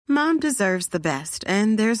Mom deserves the best,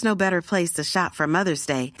 and there's no better place to shop for Mother's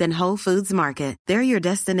Day than Whole Foods Market. They're your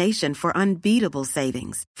destination for unbeatable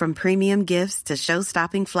savings, from premium gifts to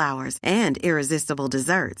show-stopping flowers and irresistible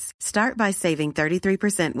desserts. Start by saving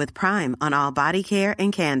 33% with Prime on all body care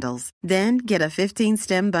and candles. Then get a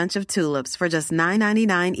 15-stem bunch of tulips for just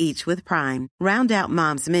 $9.99 each with Prime. Round out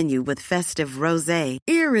Mom's menu with festive rosé,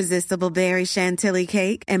 irresistible berry chantilly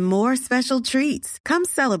cake, and more special treats. Come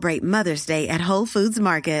celebrate Mother's Day at Whole Foods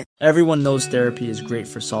Market. Everyone knows therapy is great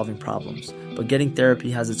for solving problems, but getting therapy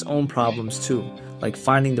has its own problems too, like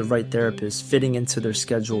finding the right therapist, fitting into their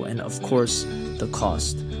schedule, and of course, the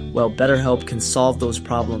cost. Well, BetterHelp can solve those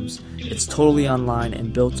problems. It's totally online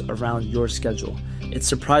and built around your schedule. It's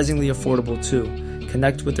surprisingly affordable too.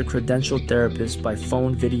 Connect with a credentialed therapist by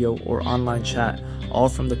phone, video, or online chat, all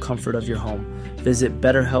from the comfort of your home. Visit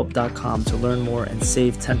BetterHelp.com to learn more and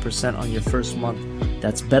save 10% on your first month.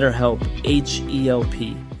 That's BetterHelp,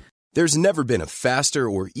 H-E-L-P. There's never been a faster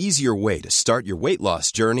or easier way to start your weight loss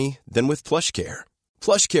journey than with PlushCare.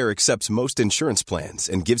 PlushCare accepts most insurance plans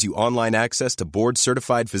and gives you online access to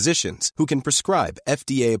board-certified physicians who can prescribe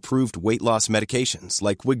FDA-approved weight loss medications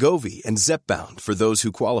like Wegovy and Zepbound for those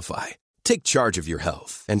who qualify. Take charge of your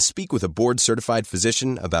health and speak with a board-certified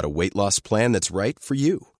physician about a weight loss plan that's right for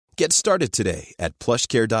you. Get started today at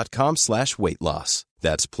plushcare.com/weight loss.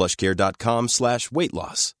 That's plushcare.com/weight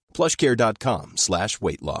loss.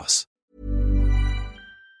 plushcare.com/weight loss.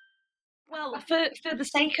 Well, for the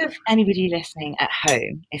sake of anybody listening at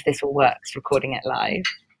home, if this all works, recording it live,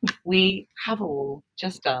 we have all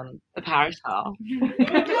just done the Paris half.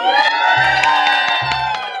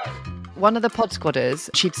 One of the pod squadders,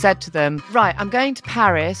 she'd said to them, right, I'm going to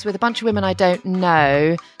Paris with a bunch of women I don't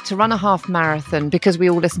know to run a half marathon because we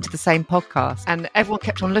all listen to the same podcast. And everyone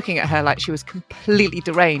kept on looking at her like she was completely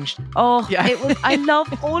deranged. Oh, yeah. I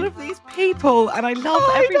love all of these people and I love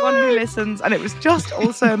everyone who listens. And it was just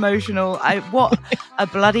also emotional. What a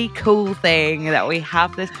bloody cool thing that we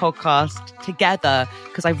have this podcast together,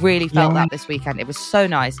 because I really felt that this weekend. It was so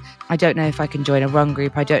nice. I don't know if I can join a run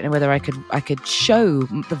group. I don't know whether I could show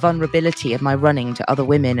the vulnerability of my running to other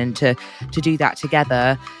women and to do that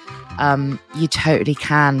together. You totally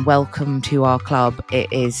can. Welcome to our club.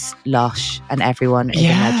 It is lush and everyone is a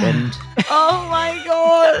legend. Oh my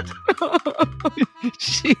God.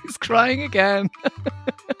 She's crying again.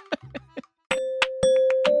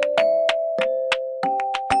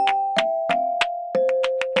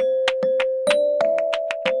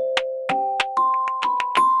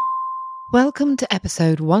 Welcome to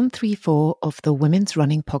episode 134 of the Women's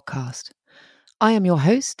Running Podcast. I am your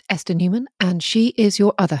host, Esther Newman, and she is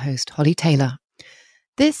your other host, Holly Taylor.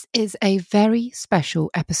 This is a very special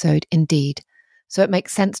episode indeed, so it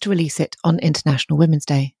makes sense to release it on International Women's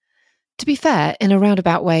Day. To be fair, in a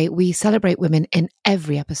roundabout way, we celebrate women in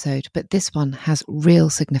every episode, but this one has real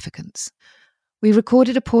significance. We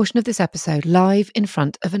recorded a portion of this episode live in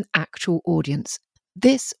front of an actual audience.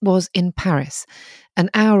 This was in Paris, an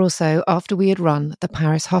hour or so after we had run the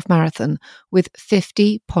Paris Half Marathon with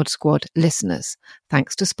 50 Pod Squad listeners,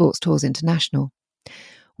 thanks to Sports Tours International.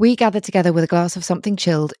 We gathered together with a glass of something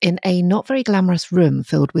chilled in a not very glamorous room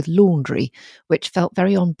filled with laundry, which felt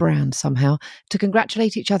very on brand somehow, to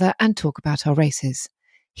congratulate each other and talk about our races.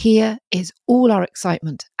 Here is all our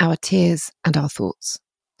excitement, our tears and our thoughts.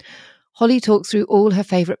 Holly talks through all her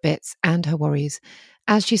favourite bits and her worries.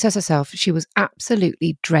 As she says herself, she was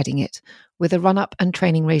absolutely dreading it, with a run-up and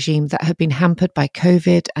training regime that had been hampered by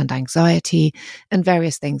COVID and anxiety and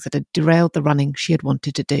various things that had derailed the running she had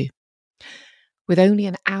wanted to do. With only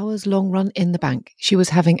an hour's long run in the bank, she was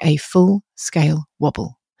having a full-scale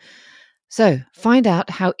wobble. So, find out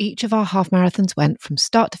how each of our half marathons went from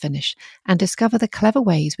start to finish and discover the clever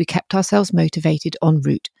ways we kept ourselves motivated en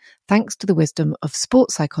route, thanks to the wisdom of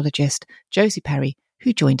sports psychologist Josie Perry,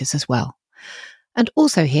 who joined us as well. And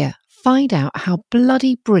also here, find out how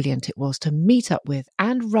bloody brilliant it was to meet up with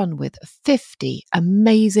and run with 50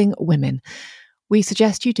 amazing women. We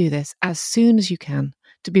suggest you do this as soon as you can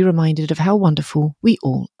to be reminded of how wonderful we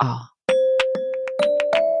all are.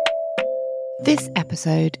 This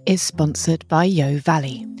episode is sponsored by Yo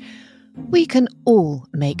Valley. We can all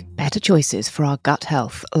make better choices for our gut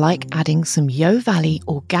health, like adding some Yo Valley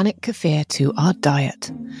organic kefir to our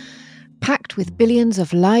diet. Packed with billions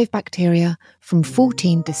of live bacteria from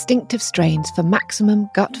 14 distinctive strains for maximum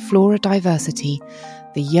gut flora diversity,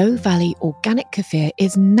 the Yo Valley organic kefir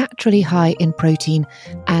is naturally high in protein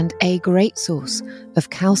and a great source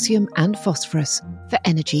of calcium and phosphorus for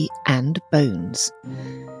energy and bones.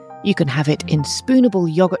 You can have it in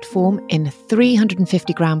spoonable yoghurt form in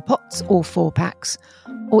 350-gram pots or 4-packs,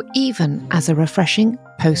 or even as a refreshing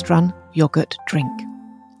post-run yoghurt drink.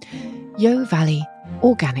 Yo Valley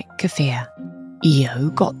Organic Kefir. Yo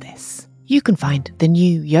got this. You can find the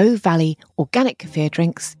new Yo Valley Organic Kefir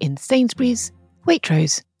drinks in Sainsbury's,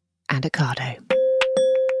 Waitrose and Ocado.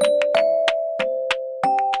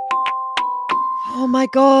 Oh my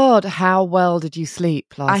God, how well did you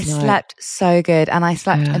sleep last night? I slept so good, and I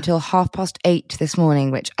slept until 8:30 this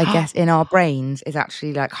morning, which I guess in our brains is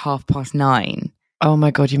actually like 9:30. Oh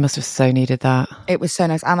my God, you must have so needed that. It was so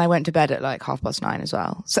nice. And I went to bed at like 9:30 as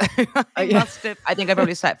well. So I think I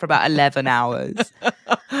probably slept for about 11 hours.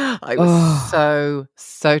 I was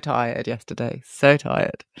so tired yesterday. So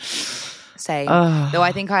tired. Same. Though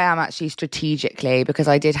I think I am actually strategically, because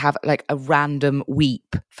I did have like a random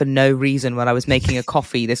weep for no reason when I was making a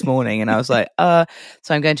coffee this morning. And I was like, so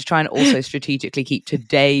I'm going to try and also strategically keep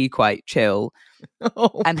today quite chill.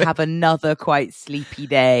 And have another quite sleepy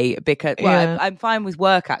day, because I'm fine with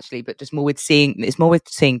work actually, but just more with seeing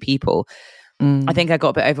people. I think I got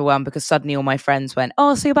a bit overwhelmed because suddenly all my friends went,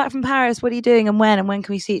 oh, so you're back from Paris, what are you doing, and when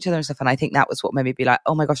can we see each other and stuff. And I think that was what made me be like,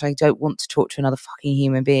 oh my gosh, I don't want to talk to another fucking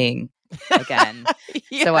human being again.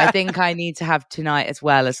 So I think I need to have tonight as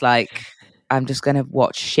well as like, I'm just going to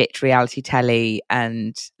watch shit reality telly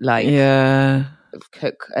and like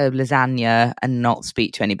cook a lasagna and not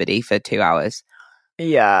speak to anybody for 2 hours.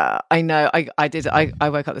 Yeah, I know. I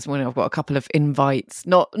woke up this morning. I've got a couple of invites,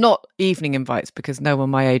 not evening invites, because no one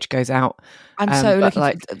my age goes out. I'm so looking.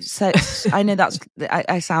 I know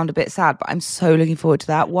I sound a bit sad, but I'm so looking forward to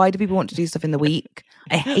that. Why do people want to do stuff in the week?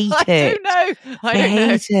 I hate it. I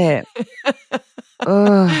hate it.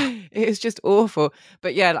 It's just awful.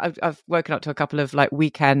 But yeah, I've woken up to a couple of like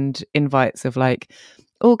weekend invites of like,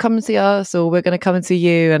 oh, come and see us, or we're going to come and see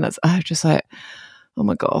you, and I'm just like, oh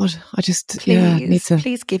my God, I just need to.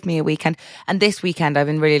 Please give me a weekend. And this weekend I've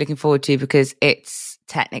been really looking forward to because it's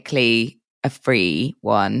technically a free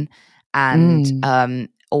one. And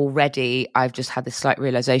already I've just had this slight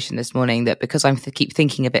realization this morning that because I keep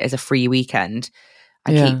thinking of it as a free weekend,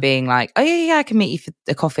 I keep being like, oh yeah, I can meet you for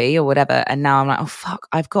a coffee or whatever. And now I'm like, oh fuck,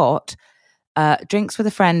 I've got drinks with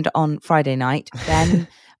a friend on Friday night. Then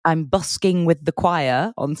I'm busking with the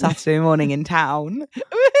choir on Saturday morning in town.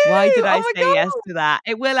 Why did I say yes to that?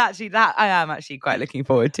 It will actually, that I am actually quite looking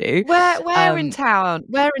forward to. Where in town?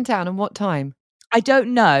 Where in town and what time? I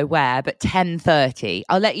don't know where, but 10:30.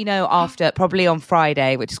 I'll let you know after, probably on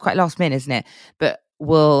Friday, which is quite last minute, isn't it? But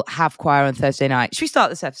we'll have choir on Thursday night. Should we start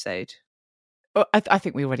this episode? Oh, I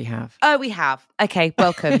think we already have. Oh, we have. Okay,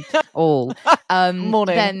 welcome all.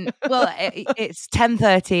 Morning. Then, it's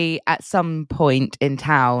 10:30 at some point in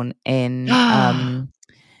town and I'm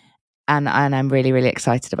really, really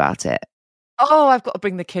excited about it. Oh, I've got to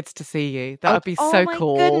bring the kids to see you. That would be so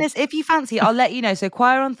cool. Oh my goodness! If you fancy, I'll let you know. So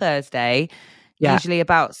choir on Thursday, usually it's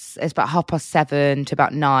about 7:30 to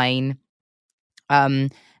about 9,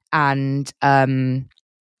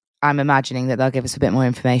 I'm imagining that they'll give us a bit more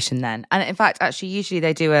information then. And in fact, actually, usually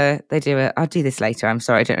they do a. I'll do this later. I'm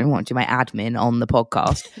sorry, I don't want to do my admin on the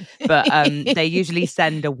podcast, but they usually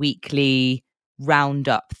send a weekly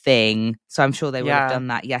roundup thing. So I'm sure they would have done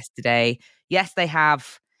that yesterday. Yes, they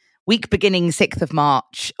have. Week beginning 6th of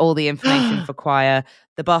March. All the information for choir.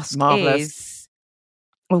 The busk is.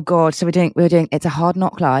 Oh God! So we're doing. It's a Hard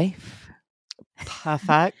Knock Life.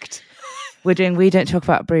 Perfect. We don't talk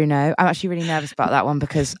about Bruno. I'm actually really nervous about that one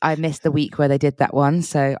because I missed the week where they did that one.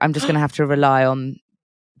 So I'm just going to have to rely on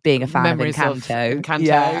being a fan Memories of Encanto.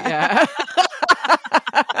 Yeah.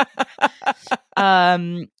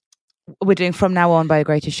 We're doing From Now On by The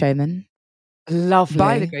Greatest Showman. Lovely.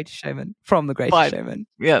 By The Greatest Showman. From The Greatest Showman.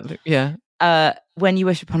 Yeah. When You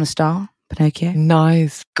Wish Upon a Star, Pinocchio.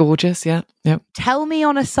 Nice. Gorgeous. Yeah. Tell Me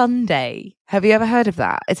on a Sunday. Have you ever heard of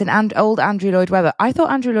that? It's an old Andrew Lloyd Webber. I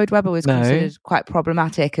thought Andrew Lloyd Webber was considered quite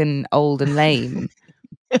problematic and old and lame.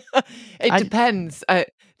 It depends.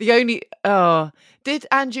 Did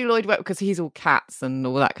Andrew Lloyd Webber, because he's all cats and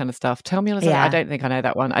all that kind of stuff. Tell Me on a Sunday. I don't think I know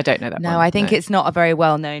that one. I don't know that one. No, I think it's not a very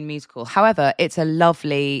well-known musical. However, it's a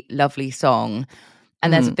lovely, lovely song.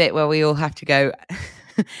 And there's a bit where we all have to go...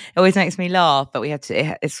 It always makes me laugh, but we have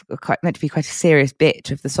to. It's meant to be quite a serious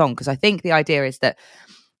bit of the song because I think the idea is that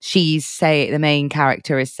the main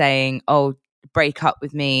character is saying, "Oh, break up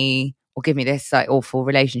with me or give me this like awful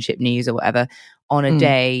relationship news or whatever on a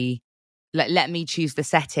day. Let me choose the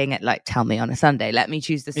setting at like Tell Me on a Sunday. Let me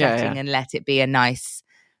choose the setting and let it be a nice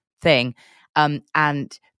thing."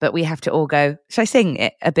 But we have to all go. Should I sing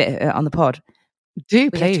it a bit on the pod?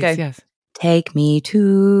 Do please? Yes. Take me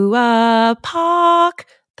to a park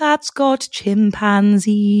that's got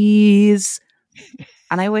chimpanzees.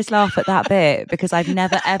 And I always laugh at that bit because I've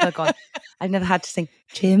never had to sing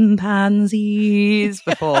chimpanzees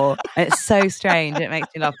before. It's so strange. It makes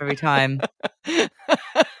me laugh every time.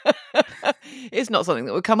 It's not something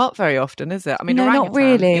that would come up very often, is it? I mean, no, not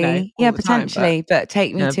really. Yeah, potentially, but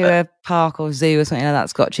take me to a park or zoo or something like that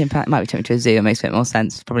that's got chimpanzees. Might be take me to a zoo. It makes a bit more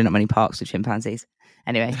sense. Probably not many parks with chimpanzees.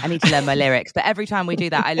 Anyway, I need to learn my lyrics. But every time we do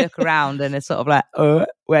that, I look around and it's sort of like,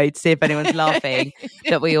 wait, see if anyone's laughing.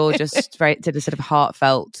 That we all just did a sort of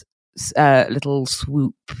heartfelt little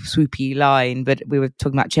swoopy line. But we were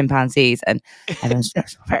talking about chimpanzees, and everyone's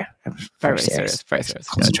very serious.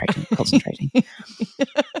 Concentrating.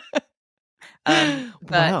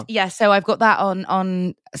 But yeah, so I've got that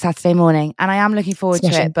on Saturday morning, and I am looking forward to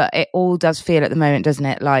it. But it all does feel at the moment, doesn't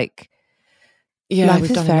it? Like, life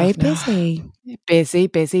is very busy,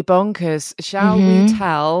 bonkers. Shall we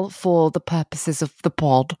tell, for the purposes of the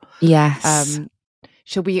pod? Yes.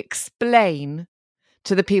 Shall we explain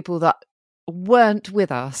to the people that weren't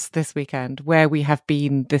with us this weekend where we have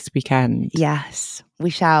been this weekend? Yes, we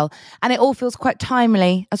shall. And it all feels quite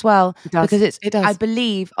timely as well, because it does. I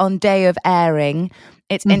believe on day of airing,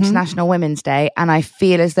 it's International Women's Day, and I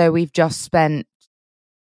feel as though we've just spent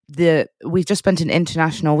an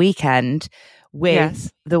international weekend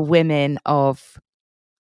with the women of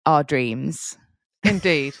our dreams.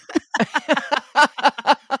 Indeed.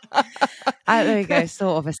 There we go.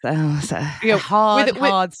 Sort of a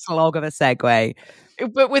hard slog of a segue.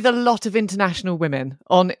 But with a lot of international women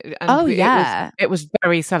on. And it was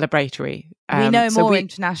very celebratory. We know more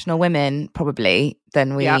international women probably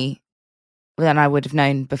than than I would have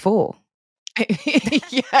known before.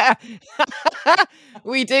 Yeah.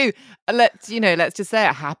 We do. Let's just say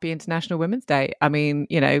a happy International Women's Day. I mean,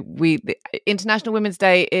 International Women's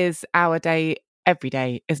Day is our day every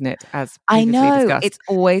day, isn't it? As I know, discussed. It's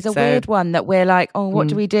always a weird one that we're like, oh, what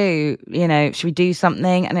do we do? Should we do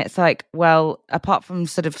something? And it's like, well, apart from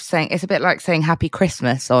sort of saying, it's a bit like saying Happy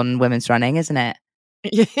Christmas on Women's Running, isn't it?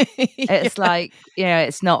 It's like,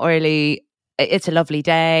 it's not really. It's a lovely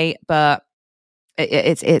day, but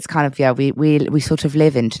it's kind of we sort of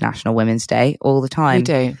live International Women's Day all the time. We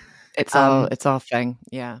do. It's our thing.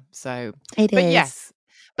 Yeah. So it is. Yes.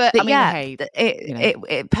 But I mean,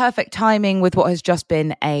 it perfect timing with what has just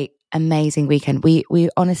been a amazing weekend. We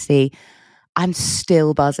honestly, I'm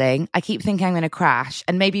still buzzing. I keep thinking I'm going to crash,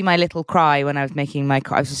 and maybe my little cry when I was making I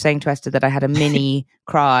was just saying to Esther that I had a mini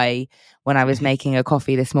cry when I was making a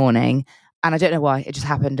coffee this morning, and I don't know why. It just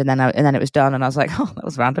happened, and then it was done, and I was like, oh, that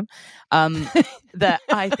was random. That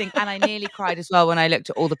I think, and I nearly cried as well when I looked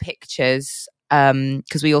at all the pictures,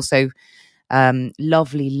 because we also.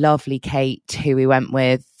 Lovely Kate, who we went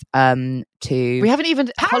with to. We haven't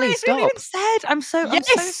even. Holly, stop. We haven't even said. I'm so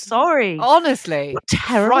sorry. Honestly, what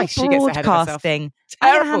terrible she gets ahead of herself. I'm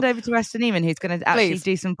going to hand over to Esther Neiman, who's going to actually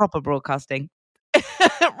do some proper broadcasting.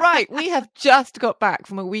 Right, we have just got back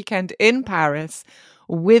from a weekend in Paris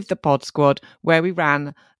with the Pod Squad, where we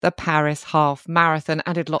ran the Paris Half Marathon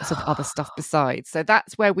and did lots of other stuff besides. So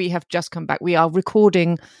that's where we have just come back. We are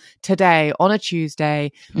recording today on a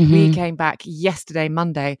Tuesday. We came back yesterday,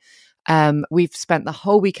 Monday. We've spent the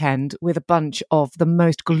whole weekend with a bunch of the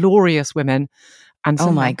most glorious women. And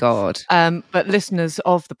oh my God. But listeners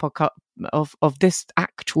of the podcast, of this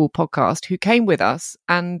actual podcast, who came with us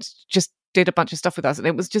and just did a bunch of stuff with us. And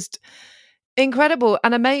it was just incredible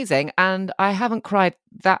and amazing. And I haven't cried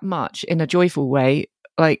that much in a joyful way,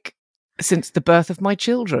 like since the birth of my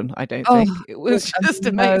children, I don't think. It was just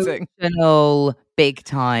amazing. Emotional, big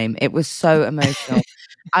time. It was so emotional.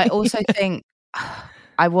 I also think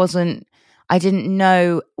I didn't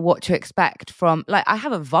know what to expect from, like, I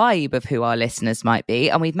have a vibe of who our listeners might be.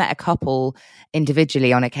 And we've met a couple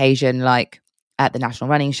individually on occasion, like at the National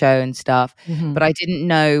Running Show and stuff. But I didn't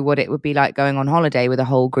know what it would be like going on holiday with a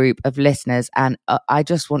whole group of listeners. And I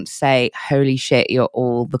just want to say, holy shit, you're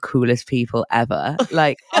all the coolest people ever.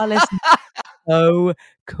 Like, our listeners are so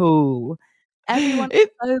cool. Everyone is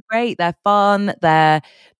so great. They're fun. They're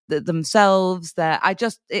themselves.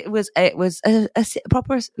 It was a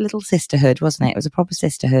proper little sisterhood, wasn't it? It was a proper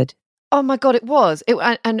sisterhood. Oh my God, it was.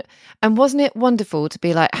 And wasn't it wonderful to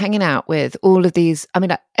be like hanging out with all of these? I mean,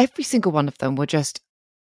 like, every single one of them were just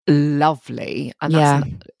lovely. And that's,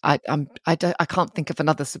 I can't think of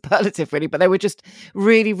another superlative really, but they were just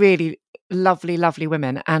really, really lovely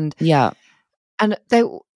women. And and they,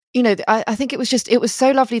 I think it was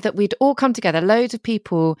so lovely that we'd all come together. Loads of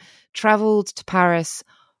people traveled to Paris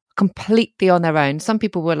completely on their own. Some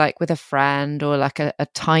people were like with a friend or like a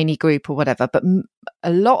tiny group or whatever, but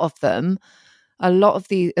a lot of the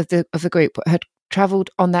group had traveled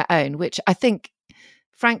on their own, which I think,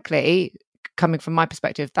 frankly, coming from my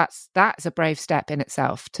perspective, that's a brave step in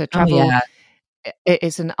itself to travel.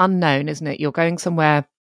 It's an unknown, isn't it? You're going somewhere.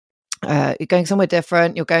 You're going somewhere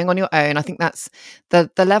different. You're going on your own. I think that's the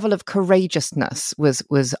level of courageousness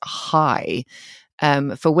was high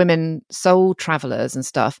for women soul travelers and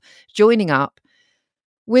stuff, joining up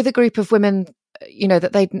with a group of women,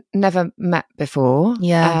 that they'd never met before.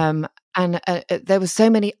 Yeah. And there were so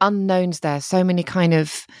many unknowns there, so many kind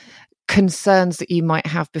of concerns that you might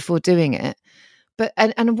have before doing it. But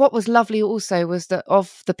and what was lovely also was that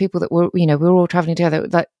of the people that were, we were all traveling together,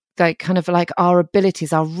 that like kind of like our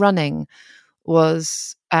abilities, our running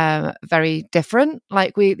was very different.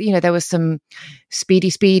 Like there was some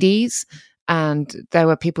speedies, and there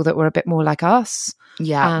were people that were a bit more like us.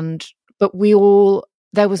 Yeah. But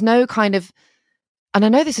there was no kind of, and I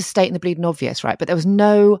know this is stating the bleeding obvious, right? But there was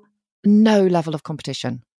no level of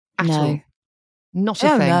competition at all. Not a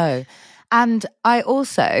thing. No. And I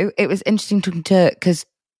also, it was interesting because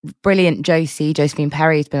brilliant Josephine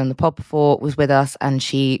Perry, who's been on the pod before, was with us, and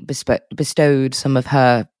she bestowed some of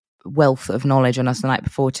her wealth of knowledge on us the night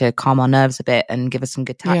before to calm our nerves a bit and give us some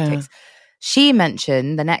good tactics. Yeah. She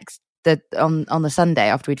mentioned on the Sunday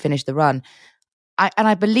after we'd finished the run,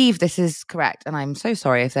 I believe this is correct, and I'm so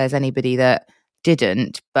sorry if there's anybody that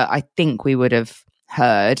didn't, but I think we would have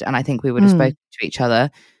heard, and I think we would have spoken to each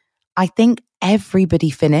other. I think everybody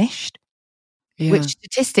finished, which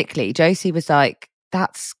statistically, Josie was like,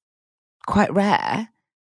 that's quite rare.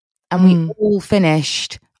 And we all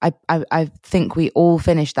finished. I think we all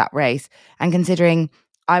finished that race. And considering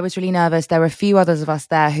I was really nervous, there were a few others of us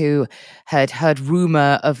there who had heard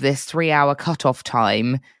rumour of this 3-hour cutoff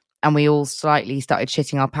time, and we all slightly started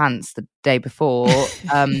shitting our pants the day before.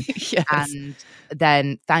 Yes. And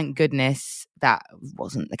then, thank goodness, that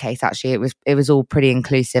wasn't the case. Actually, it was all pretty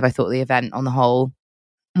inclusive. I thought the event on the whole,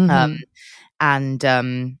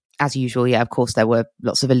 as usual, yeah, of course, there were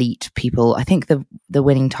lots of elite people. I think the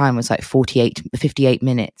winning time was like 58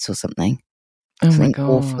 minutes or something. Something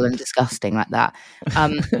awful and disgusting like that.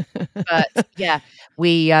 But yeah,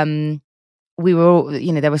 we were all,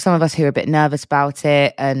 there were some of us who were a bit nervous about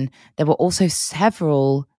it, and there were also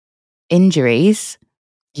several injuries.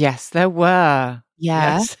 Yes, there were.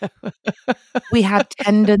 Yeah. Yes. We had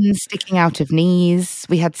tendons sticking out of knees.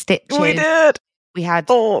 We had stitches. We did. We had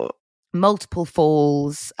multiple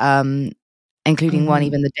falls, including one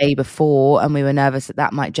even the day before, and we were nervous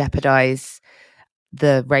that might jeopardize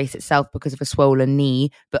the race itself because of a swollen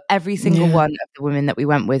knee. But every single one of the women that we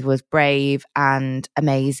went with was brave and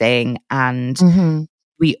amazing, and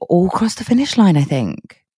we all crossed the finish line, I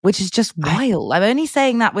think, which is just wild. I'm only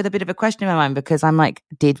saying that with a bit of a question in my mind, because I'm like,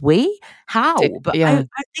 did we? How? But I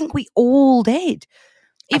think we all did.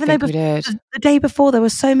 Even though the day before there were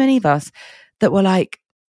so many of us that were like,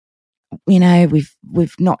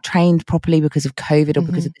 we've not trained properly because of COVID or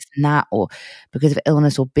because of this and that, or because of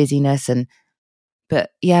illness or busyness.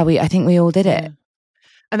 But yeah, I think we all did it.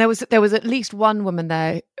 And there was at least one woman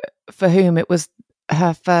there for whom it was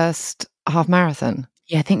her first half marathon.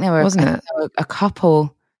 Yeah, I think there were, there were a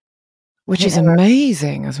couple, which is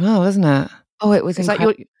amazing as well, isn't it? Oh, it was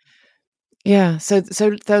incredible. Yeah. So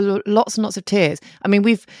there were lots and lots of tears. I mean,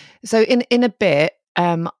 in a bit,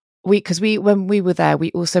 when we were there,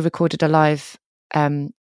 we also recorded a live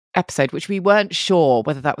episode, which we weren't sure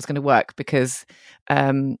whether that was going to work because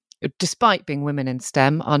despite being women in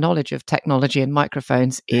STEM, our knowledge of technology and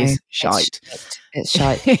microphones is shite. It's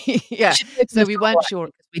shite. Yeah. So we weren't sure.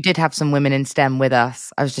 We did have some women in STEM with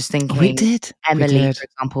us. I was just thinking, we did. Emily, for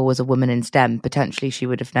example, was a woman in STEM. Potentially, she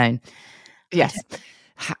would have known. Yes.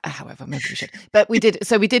 However, maybe we should. But we did.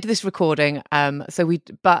 So we did this recording. And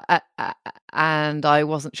I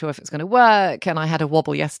wasn't sure if it's going to work. And I had a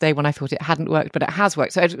wobble yesterday when I thought it hadn't worked, but it has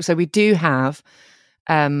worked. So we do have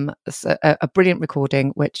a brilliant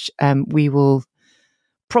recording, which we will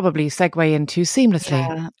probably segue into seamlessly.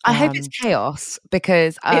 Yeah. I hope it's chaos,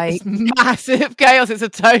 because it's massive chaos. It's a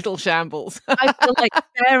total shambles. I feel like,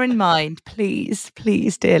 bear in mind, please,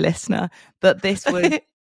 dear listener, that this was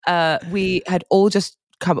we had all just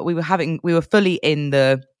come. We were fully in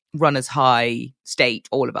the runner's high state,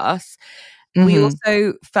 all of us. We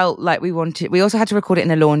also felt like we also had to record it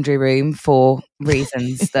in a laundry room for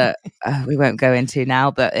reasons that we won't go into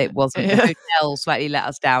now, but it wasn't. The hotel slightly let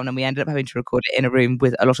us down, and we ended up having to record it in a room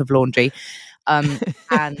with a lot of laundry. And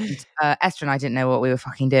Esther and I didn't know what we were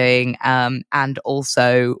fucking doing. And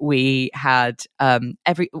also we had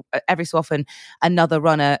every so often another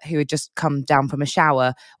runner who had just come down from a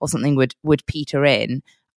shower or something would peter in.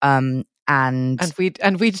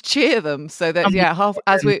 and we'd cheer them so that half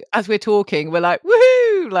as we're talking, we're like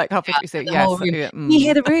woohoo, like halfway through. So Can you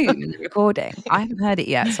hear the room in the recording? I haven't heard it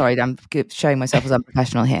yet. Sorry, I'm showing myself as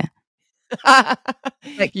unprofessional here.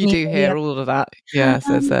 You do hear all of that. Yeah.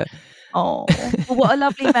 So. Oh, well, what a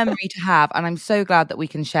lovely memory to have. And I'm so glad that we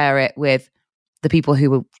can share it with the people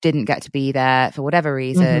who didn't get to be there for whatever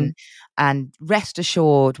reason. And rest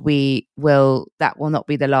assured, that will not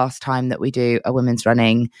be the last time that we do a women's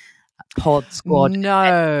running pod squad.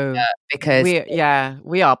 No, because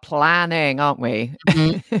we are planning, aren't we?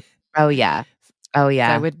 Oh yeah.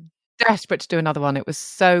 So we're desperate to do another one. It was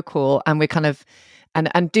so cool. And we kind of,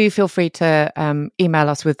 and do feel free to email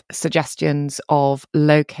us with suggestions of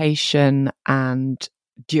location and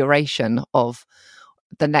duration of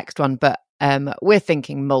the next one. But we're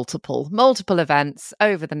thinking multiple events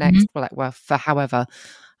over the next, for however.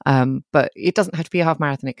 But it doesn't have to be a half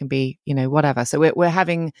marathon. It can be, whatever. So we're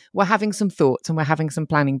having some thoughts and we're having some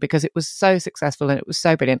planning because it was so successful and it was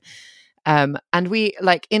so brilliant. And we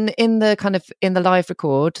in the live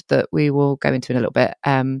record that we will go into in a little bit.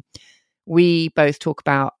 We both talk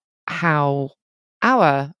about how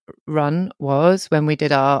our run was when we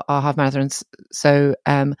did our half marathons. So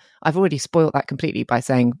I've already spoiled that completely by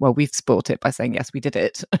saying, well, we've spoiled it by saying, yes, we did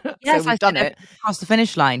it. Yes, so we've done it. Across the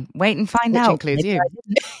finish line. Wait and find out. Which includes you.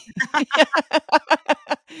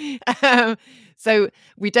 So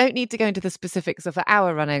we don't need to go into the specifics of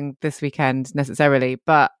our running this weekend necessarily,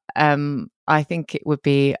 but I think it would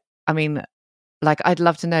be, I'd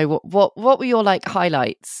love to know what were your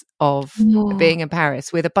highlights of being in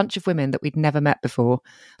Paris with a bunch of women that we'd never met before,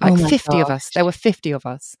 50 of us. There were 50 of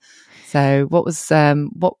us. So what was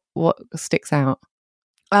what sticks out?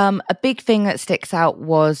 A big thing that sticks out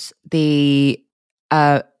was the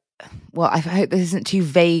I hope this isn't too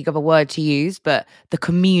vague of a word to use, but the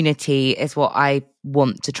community is what I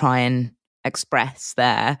want to try and express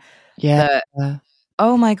there. Yeah.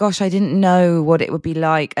 Oh my gosh, I didn't know what it would be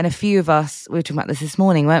like. And a few of us, we were talking about this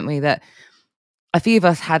morning, weren't we? That a few of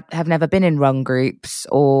us have never been in run groups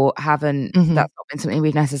or haven't, that's not been something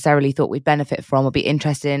we've necessarily thought we'd benefit from or be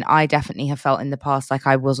interested in. I definitely have felt in the past like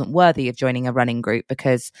I wasn't worthy of joining a running group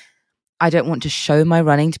because I don't want to show my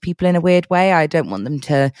running to people in a weird way. I don't want them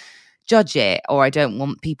to judge it, or I don't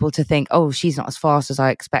want people to think, oh, she's not as fast as I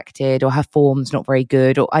expected, or her form's not very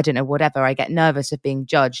good, or I don't know, whatever. I get nervous of being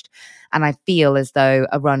judged, and I feel as though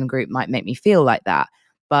a run group might make me feel like that.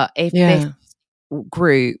 But if this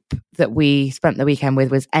group that we spent the weekend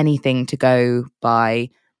with was anything to go by,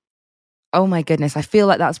 oh my goodness, I feel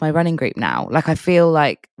like that's my running group now. I feel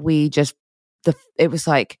like it was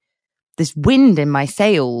like this wind in my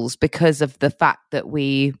sails because of the fact that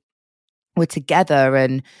we were together.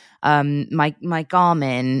 And my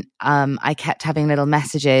Garmin, I kept having little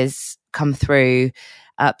messages come through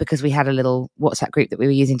because we had a little WhatsApp group that we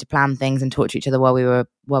were using to plan things and talk to each other while we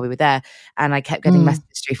were there. And I kept getting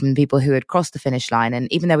messages through from people who had crossed the finish line.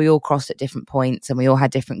 And even though we all crossed at different points and we all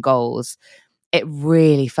had different goals, it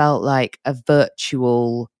really felt like a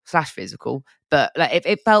virtual / physical, but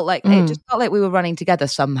it felt like it just felt like we were running together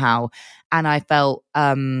somehow. And I felt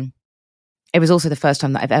it was also the first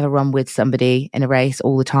time that I've ever run with somebody in a race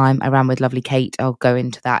all the time. I ran with lovely Kate. I'll go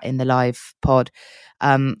into that in the live pod.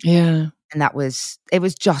 And it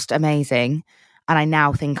was just amazing. And I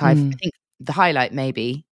now think I think the highlight,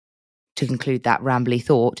 maybe to conclude that rambly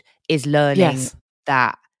thought, is learning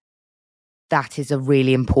that is a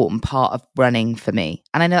really important part of running for me.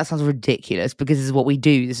 And I know that sounds ridiculous because this is what we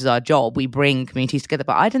do. This is our job. We bring communities together.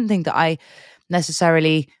 But I didn't think that I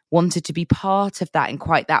necessarily wanted to be part of that in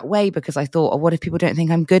quite that way, because I thought, oh, what if people don't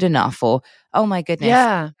think I'm good enough? Or, oh my goodness,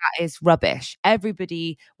 that is rubbish.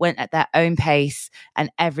 Everybody went at their own pace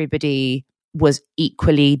and everybody was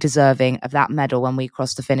equally deserving of that medal when we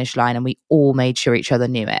crossed the finish line, and we all made sure each other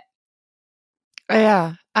knew it.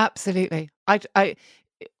 Yeah, absolutely.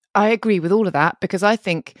 I agree with all of that, because I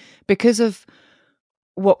think because of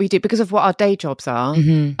what we do, because of what our day jobs are,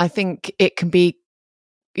 I think it can be,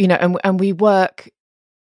 and we work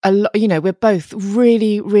a lot, we're both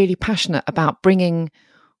really, really passionate about bringing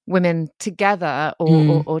women together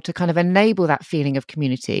or to kind of enable that feeling of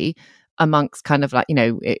community amongst kind of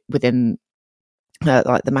within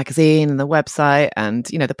like the magazine and the website and,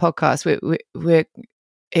 the podcast. We're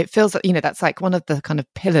it feels like, that's like one of the kind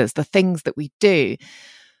of pillars, the things that we do.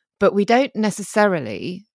 But we don't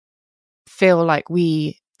necessarily feel like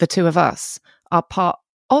the two of us, are part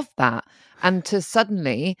of that. And to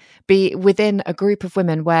suddenly be within a group of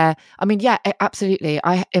women where, absolutely,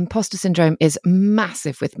 imposter syndrome is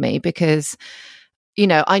massive with me, because,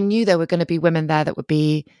 I knew there were going to be women there that would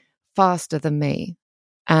be faster than me.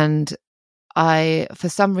 And for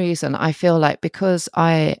some reason, I feel like because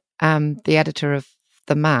I am the editor of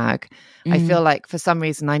the mag, I feel like for some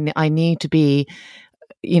reason I need to be,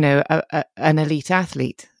 an elite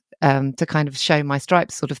athlete to kind of show my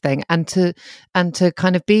stripes, sort of thing, and to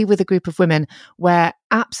kind of be with a group of women where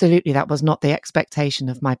absolutely that was not the expectation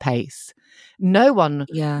of my pace. No one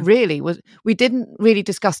really was. We didn't really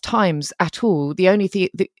discuss times at all. The only thing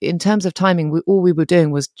in terms of timing, all we were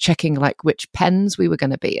doing was checking like which pens we were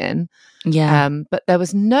going to be in. Yeah. But there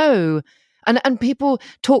was no, and people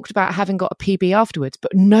talked about having got a PB afterwards,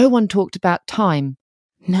 but no one talked about time.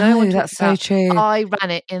 No one that's so true. I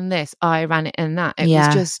ran it in this. I ran it in that. It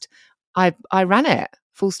was just I ran it.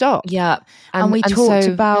 Full stop. Yeah. And we talked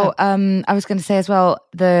about. I was going to say as well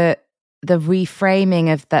the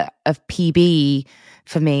reframing of PB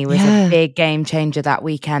for me was a big game changer that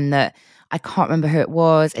weekend. That I can't remember who it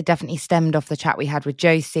was. It definitely stemmed off the chat we had with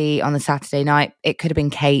Josie on the Saturday night. It could have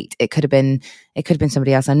been Kate. It could have been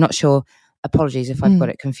somebody else. I'm not sure. Apologies if I've got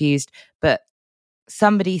it confused. But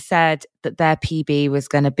somebody said that their PB was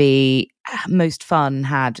going to be most fun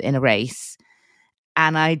had in a race.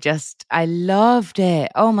 And I loved it.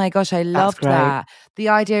 Oh my gosh, I loved that. The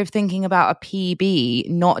idea of thinking about a PB,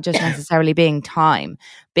 not just necessarily being time,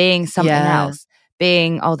 being something else,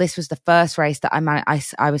 being, this was the first race that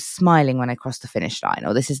I was smiling when I crossed the finish line,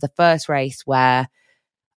 or this is the first race where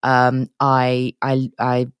I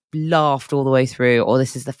laughed all the way through, or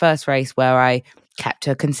this is the first race where I kept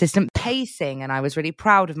a consistent pacing and I was really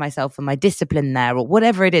proud of myself and my discipline there, or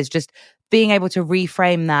whatever it is, just being able to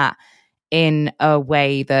reframe that in a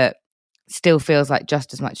way that still feels like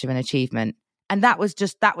just as much of an achievement. And that was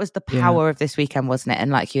the power of this weekend, wasn't it?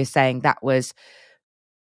 And like you were saying,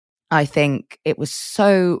 I think it was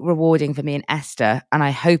so rewarding for me and Esther, and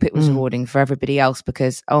I hope it was rewarding for everybody else,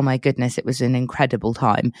 because oh my goodness, it was an incredible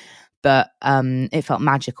time. But it felt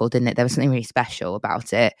magical, didn't it? There was something really special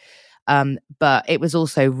about it. But it was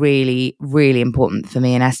also really, really important for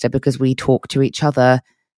me and Esther, because we talk to each other,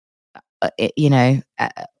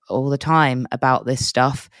 all the time about this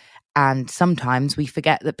stuff. And sometimes we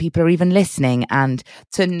forget that people are even listening, and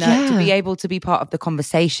to be able to be part of the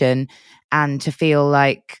conversation and to feel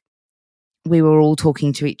like we were all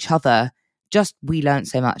talking to each other. We learned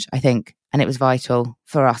so much, I think, and it was vital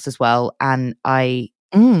for us as well. And I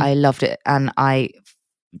loved it. And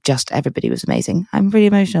everybody was amazing. I'm really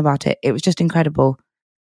emotional about it. It was just incredible.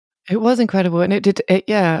 It was incredible. And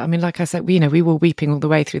I mean, like I said, we were weeping all the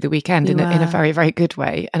way through the weekend in a very, very good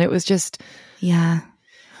way. And it was just,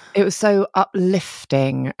 it was so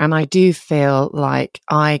uplifting. And I do feel like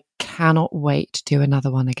I cannot wait to do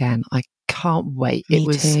another one again. I can't wait. Me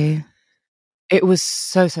too. It was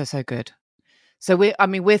so, so, so good. So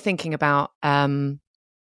we're thinking about,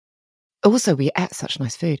 also we ate such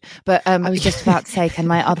nice food, but I was just about to say, can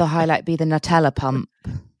my other highlight be the Nutella pump?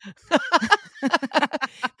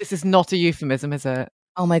 This is not a euphemism, is it?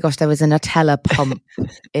 Oh my gosh, there was a Nutella pump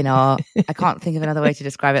in I can't think of another way to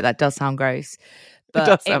describe it. That does sound gross.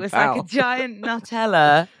 But it was like a giant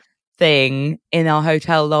Nutella thing in our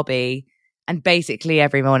hotel lobby. And basically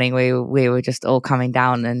every morning we were just all coming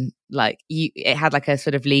down, and like it had like a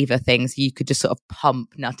sort of lever thing, so you could just sort of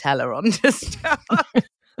pump Nutella onto stuff.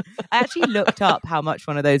 I actually looked up how much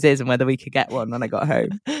one of those is and whether we could get one when I got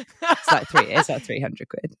home. It's like 300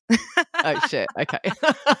 quid. Oh shit. Okay.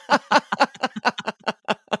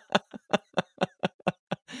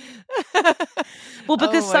 Well,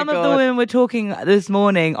 because some of the women were talking this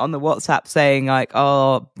morning on the WhatsApp saying like,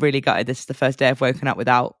 oh, really gutted, this is the first day I've woken up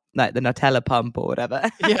without like the Nutella pump or whatever.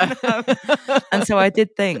 Yeah. And so I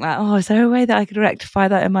did think like, oh, is there a way that I could rectify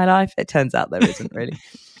that in my life? It turns out there isn't really.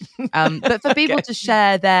 But for people to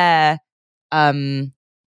share their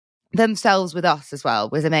themselves with us as well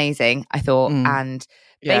was amazing, I thought. And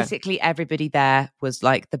basically everybody there was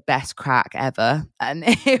like the best crack ever, and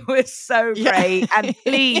it was so great. And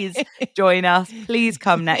please join us, please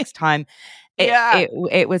come next time.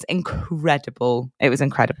 It was incredible. It was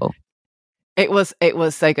incredible. It was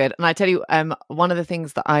so good. And I tell you, one of the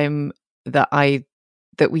things that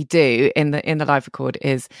we do in the live record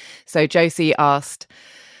is, so Josie asked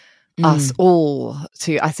us all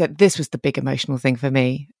to, I said, this was the big emotional thing for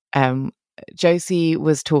me. Josie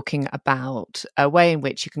was talking about a way in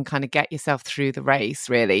which you can kind of get yourself through the race,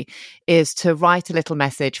 really, is to write a little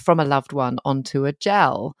message from a loved one onto a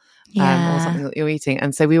gel or something that you're eating.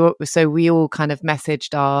 And so we all kind of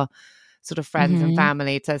messaged our sort of friends and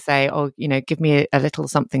family to say, oh, give me a little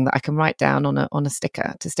something that I can write down on a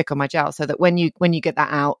sticker to stick on my gel, so that when you get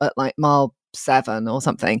that out at like mile 7 or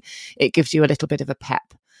something, it gives you a little bit of a pep.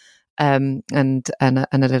 and a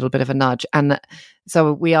little bit of a nudge. And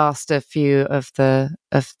so we asked a few of the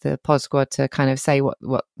pod squad to kind of say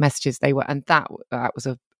what messages they were, and that was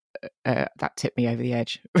that tipped me over the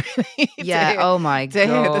edge. Really. Yeah. Oh my God. To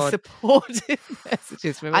hear the supportive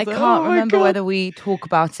messages from us. I can't remember whether we talk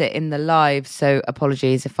about it in the live, so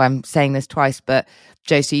apologies if I'm saying this twice, but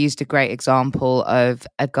Josie used a great example of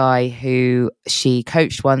a guy who she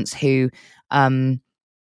coached once who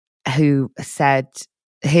said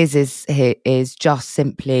his is just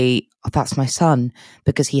simply, oh, that's my son,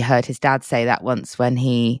 because he heard his dad say that once when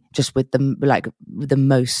he just with the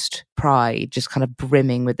most pride, just kind of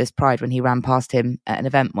brimming with this pride when he ran past him at an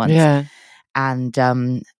event once. Yeah. And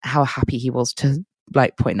how happy he was to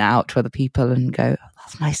like point that out to other people and go, oh,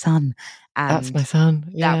 that's my son. And that's my son.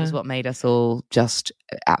 Yeah. That was what made us all just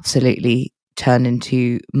absolutely turn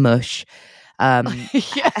into mush.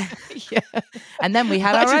 Yeah. And then we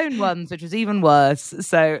had our own ones, which was even worse.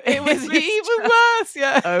 So it was even worse.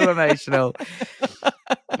 Yeah. So emotional.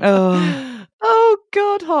 Oh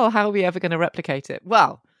God. Oh, how are we ever going to replicate it?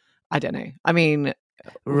 Well, I don't know. I mean,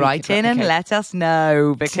 write in and let us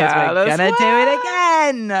know, because we're going to do it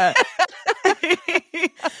again.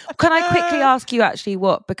 Can I quickly ask you actually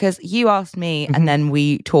because you asked me and then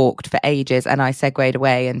we talked for ages and I segued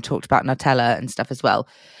away and talked about Nutella and stuff as well.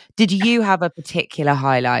 Did you have a particular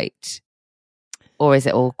highlight, or is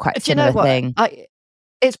it all quite a similar thing?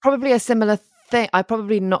 It's probably a similar thing. I'm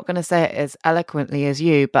probably not going to say it as eloquently as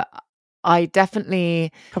you, but I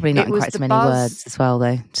definitely... Probably not in quite so many words as well,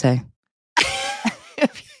 though, so...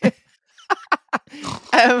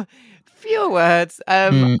 Fewer words.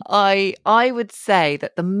 I would say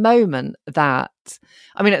that the moment that...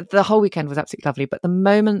 I mean, the whole weekend was absolutely lovely, but the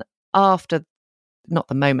moment after... Not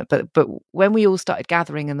the moment, but when we all started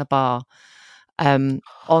gathering in the bar on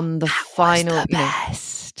the final... Was the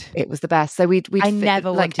best. It was the best. So we'd I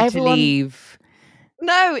never wanted to leave.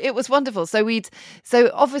 No, it was wonderful. So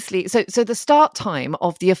obviously the start time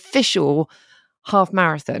of the official half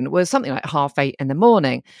marathon was something like 8:30 in the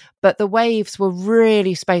morning, but the waves were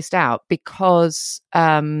really spaced out because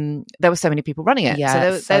there were so many people running it.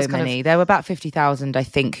 Yeah, so many. There were about 50,000, I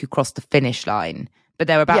think, who crossed the finish line, but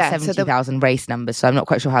there were about 70,000 race numbers. So I'm not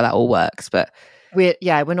quite sure how that all works, but. We're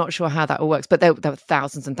not sure how that all works, but there were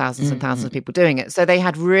thousands and thousands and thousands of people doing it. So they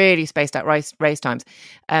had really spaced out race times.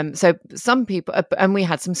 So some people, and we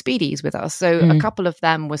had some speedies with us. So a couple of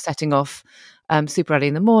them were setting off super early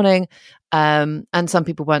in the morning, and some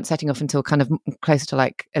people weren't setting off until kind of closer to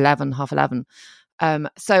like 11, half 11.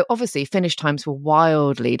 So obviously finish times were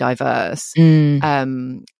wildly diverse.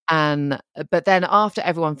 But then after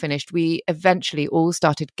everyone finished, we eventually all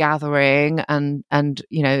started gathering and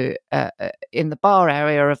in the bar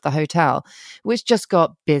area of the hotel, which just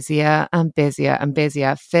got busier and busier and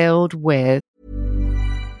busier, filled with.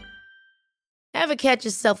 Ever catch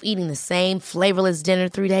yourself eating the same flavorless dinner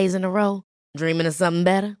 3 days in a row? Dreaming of something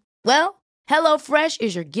better? Well, HelloFresh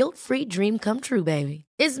is your guilt-free dream come true, baby.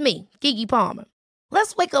 It's me, Keke Palmer.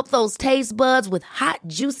 Let's wake up those taste buds with hot,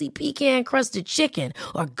 juicy pecan-crusted chicken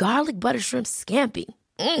or garlic butter shrimp scampi.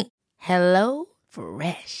 Hello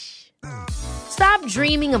Fresh. Stop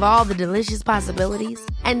dreaming of all the delicious possibilities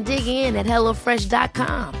and dig in at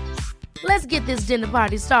HelloFresh.com. Let's get this dinner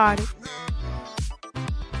party started.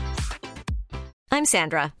 I'm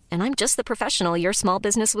Sandra, and I'm just the professional your small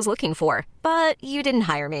business was looking for. But you didn't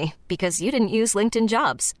hire me because you didn't use LinkedIn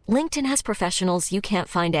Jobs. LinkedIn has professionals you can't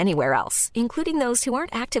find anywhere else, including those who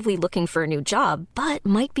aren't actively looking for a new job, but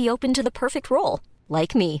might be open to the perfect role,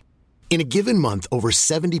 like me. In a given month, over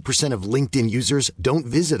 70% of LinkedIn users don't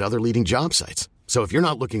visit other leading job sites. So if you're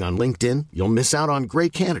not looking on LinkedIn, you'll miss out on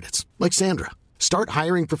great candidates like Sandra. Start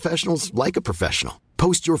hiring professionals like a professional.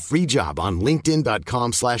 Post your free job on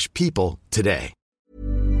linkedin.com/people today.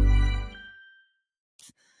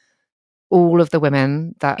 All of the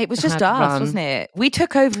women that it was just us, wasn't it? We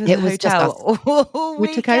took over the hotel.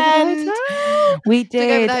 We took over the hotel. We did. Took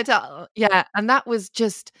over the hotel. Yeah, and that was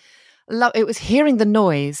just love. It was hearing the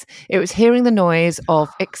noise. It was hearing the noise of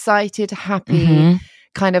excited, happy,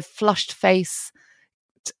 kind of flushed face,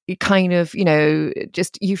 kind of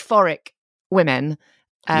just euphoric women.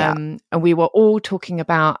 And we were all talking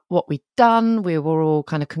about what we'd done. We were all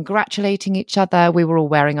kind of congratulating each other. We were all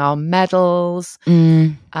wearing our medals.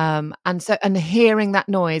 And hearing that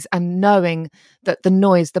noise and knowing that the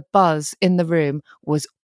noise, the buzz in the room was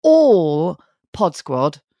all Pod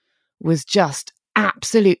Squad was just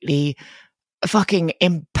absolutely fucking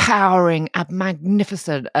empowering and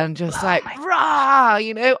magnificent and just rah,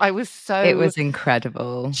 I was so... It was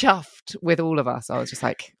incredible. Chuffed with all of us. I was just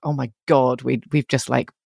like, oh my God, we've just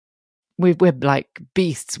like, we're like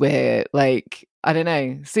beasts. We're like I don't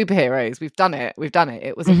know, superheroes. We've done it.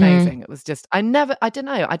 It was amazing. It was just,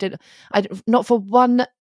 not for 1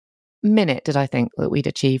 minute did I think that we'd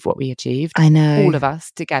achieve what we achieved. I know. All of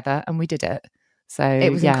us together, and we did it. So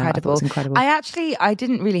it was incredible. It was incredible. I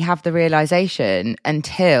didn't really have the realization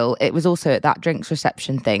until it was also at that drinks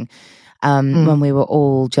reception thing, when we were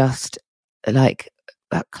all just like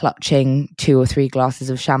clutching 2 or 3 glasses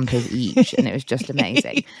of champagne each, and it was just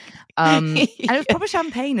amazing. And it was proper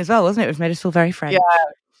champagne as well, wasn't it? It was made us feel very French.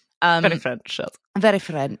 Yeah, very French. Very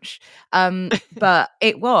French. But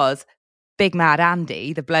it was Big Mad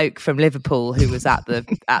Andy, the bloke from Liverpool who was at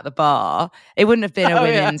the bar. It wouldn't have been a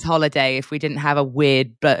women's holiday if we didn't have a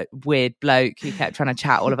weird bloke who kept trying to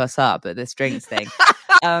chat all of us up at this drinks thing.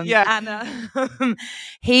 And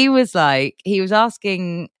he was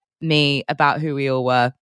asking me about who we all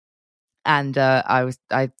were, and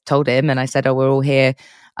I told him, and I said, "Oh, we're all here.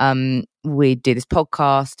 We do this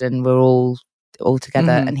podcast, and we're all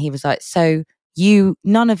together." And he was like, "So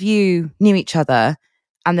none of you knew each other,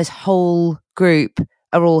 and this whole group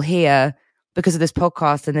are all here because of this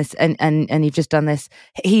podcast and this, and you've just done this."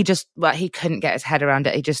 He couldn't get his head around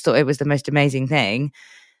it. He just thought it was the most amazing thing,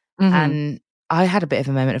 and I had a bit of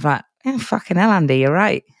a moment of like, oh, fucking hell, Andy, you're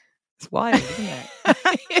right. It's wild, isn't it?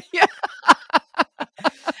 Yeah.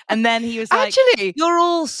 And then he was like, actually, you're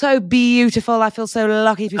all so beautiful. I feel so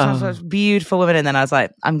lucky to be such beautiful women. And then I was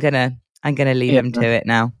like, I'm gonna leave him to it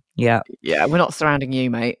now. Yeah. Yeah, we're not surrounding you,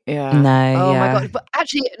 mate. Yeah. No. Oh my God. But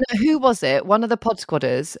actually, who was it? One of the pod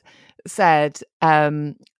squadders said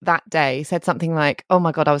that day, said something like, oh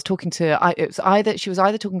my God, I was talking to, she was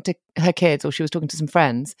either talking to her kids or she was talking to some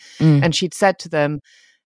friends. And she'd said to them,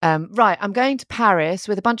 right, I'm going to Paris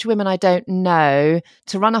with a bunch of women I don't know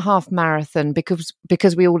to run a half marathon because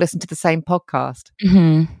we all listen to the same podcast.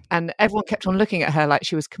 And everyone kept on looking at her like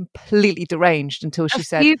she was completely deranged until she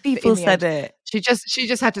said, a few people said it. She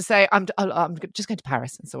just had to say, I'm just going to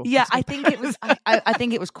Paris. And so yeah, I think it was I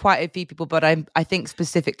think it was quite a few people, but I think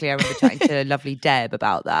specifically I remember chatting to lovely Deb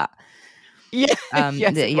about that. Yeah,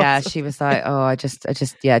 yes, she was like, oh, I just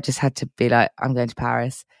had to be like, I'm going to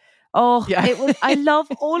Paris. Oh, yeah. It was. I love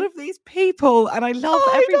all of these people, and I love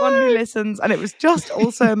everyone who listens, and it was just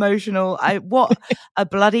also emotional. What a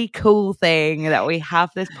bloody cool thing that we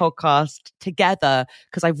have this podcast together,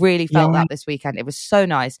 because I really felt that this weekend. It was so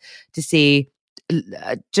nice to see,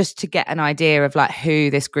 just to get an idea of like who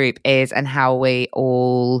this group is and how we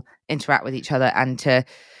all interact with each other, and to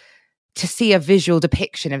see a visual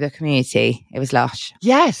depiction of the community. It was lush.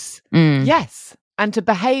 Yes. Yes. And to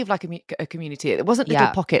behave like a community. It wasn't little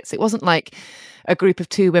pockets. It wasn't like a group of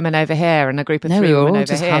 2 women over here and a group of 3 women over here. We all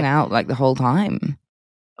just hung out like the whole time.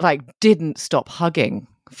 Like didn't stop hugging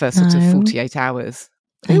for sort of 48 hours.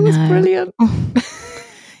 It was brilliant.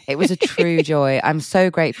 It was a true joy. I'm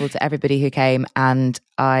so grateful to everybody who came, and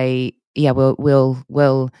we'll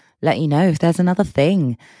let you know if there's another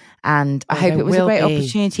thing. And I hope it was a great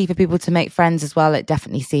opportunity for people to make friends as well. It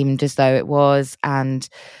definitely seemed as though it was. And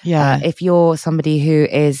if you're somebody who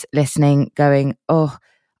is listening going, oh,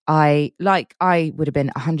 I would have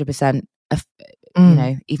been 100%,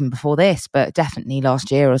 even before this, but definitely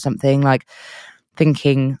last year or something, like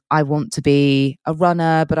thinking I want to be a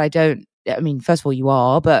runner, but I don't. I mean, first of all, you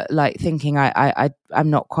are, but like thinking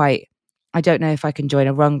I'm not quite. I don't know if I can join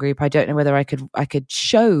a run group. I don't know whether I could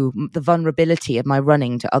show the vulnerability of my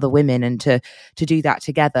running to other women, and to do that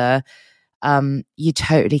together. You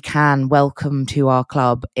totally can. Welcome to our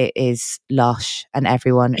club. It is lush, and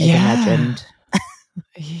everyone is a legend.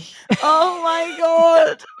 Oh my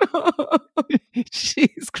God.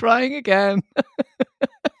 She's crying again.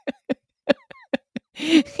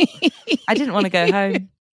 I didn't want to go home.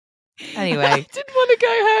 Anyway, I didn't want to go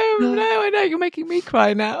home. No, I know, you're making me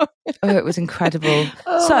cry now. Oh, it was incredible.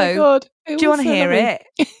 Oh my God. Do you want to hear it?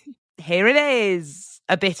 Here it is.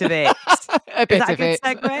 A bit of it. A bit of it.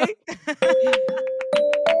 Segue?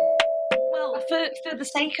 Well, for the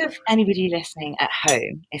sake of anybody listening at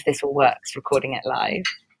home, if this all works, recording it live,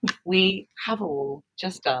 we have all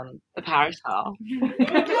just done the Paris half.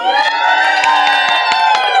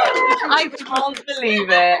 I can't believe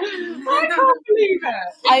it.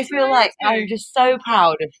 I feel like I'm just so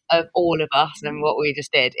proud of all of us and what we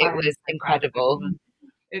just did. It was incredible.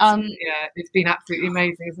 It's been absolutely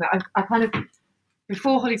amazing, isn't it? I kind of,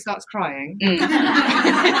 before Holly starts crying, I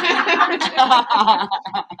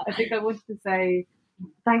think I wanted to say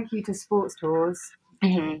thank you to Sports Tours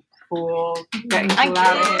for getting us all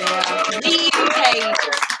out here. Kate.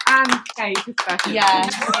 And Kate especially.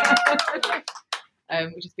 Yes.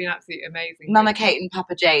 Which has been absolutely amazing. Mama Kate and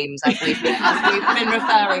Papa James, as we've been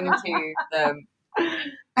referring to them.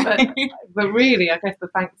 But really, I guess the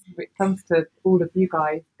thanks comes to all of you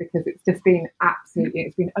guys, because it's just been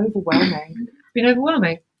it's been overwhelming.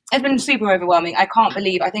 It's been super overwhelming. I can't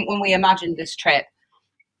believe, I think when we imagined this trip,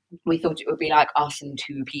 we thought it would be like us and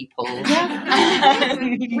 2 people. Yeah.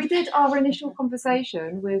 We did our initial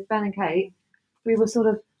conversation with Ben and Kate. We were sort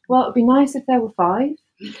of, well, it'd be nice if there were 5.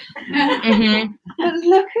 Mm-hmm. But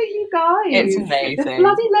look at you guys. It's amazing. There's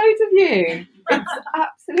bloody loads of you. It's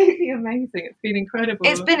absolutely amazing. It's been incredible.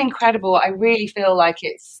 It's been incredible. I really feel like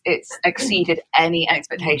it's exceeded any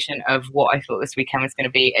expectation of what I thought this weekend was going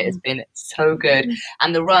to be. It has been so good.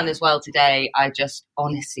 And the run as well today, I just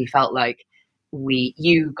honestly felt like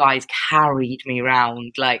you guys carried me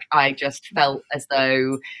around. Like, I just felt as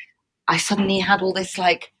though I suddenly had all this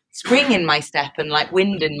like spring in my step and like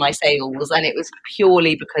wind in my sails, and it was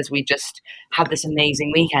purely because we just had this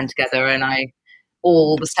amazing weekend together, and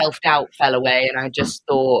all the self-doubt fell away, and I just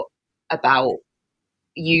thought about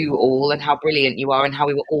you all and how brilliant you are and how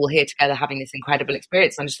we were all here together having this incredible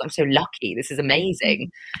experience. I'm so lucky. This is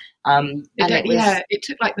amazing. It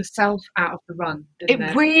took like the self out of the run, didn't it?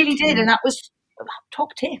 It really did, and that was top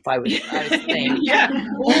tip, I was saying.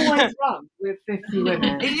 Always run with 50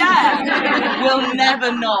 women. Yeah, we'll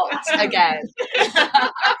never not again.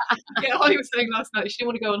 Holly was saying last night she didn't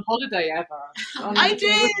want to go on holiday ever. I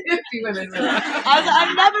did. 50 women with her.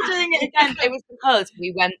 I'm never doing it again. It was because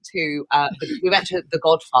we went to The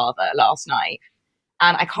Godfather last night,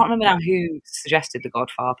 and I can't remember now who suggested The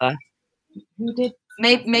Godfather. Who did?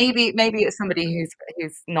 Maybe it's somebody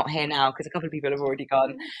who's not here now, because a couple of people have already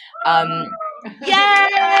gone.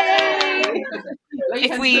 Yay!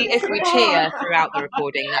 If we cheer throughout the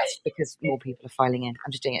recording, that's because more people are filing in.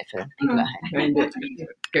 I'm just doing it for people at home.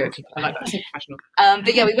 Good. I like that. So professional.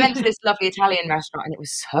 But yeah, we went to this lovely Italian restaurant, and it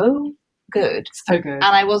was so good. So good. And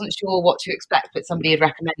I wasn't sure what to expect, but somebody had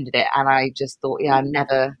recommended it, and I just thought, yeah,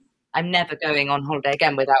 I'm never going on holiday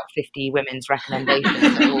again without 50 women's recommendations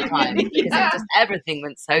at all times, because everything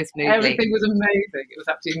went so smoothly. Everything was amazing. It was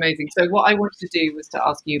absolutely amazing. So what I wanted to do was to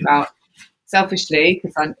ask you about, selfishly,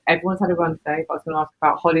 because everyone's had a run today, but I was going to ask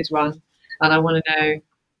about Holly's run, and I want to know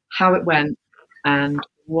how it went and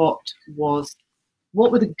what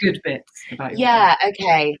were the good bits about your run?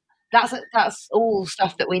 Okay. That's all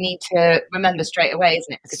stuff that we need to remember straight away,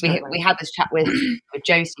 isn't it? Because we had this chat with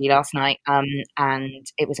Josie last night, and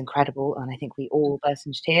it was incredible, and I think we all burst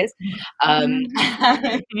into tears. And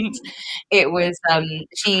it was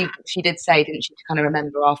she did say, didn't she, to kind of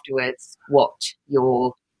remember afterwards what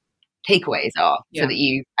your takeaways are, so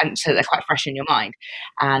that they're quite fresh in your mind.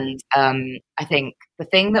 And I think the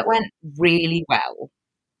thing that went really well.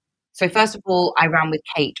 So first of all, I ran with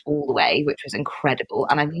Kate all the way, which was incredible.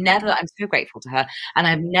 And I'm so grateful to her. And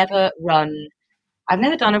I've never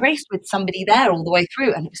done a race with somebody there all the way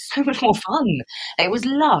through. And it was so much more fun. It was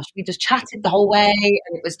lush. We just chatted the whole way.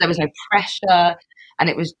 And there was no pressure. And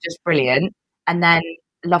it was just brilliant. And then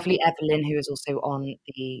lovely Evelyn, who was also on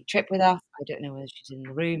the trip with us. I don't know whether she's in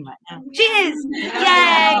the room right now. She is!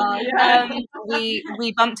 Yay!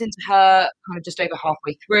 We bumped into her kind of just over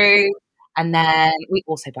halfway through. And then we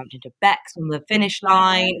also bumped into Bex on the finish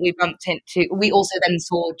line. We also then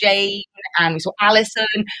saw Jane, and we saw Alison.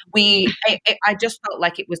 I just felt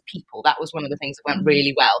like it was people. That was one of the things that went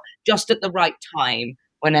really well. Just at the right time,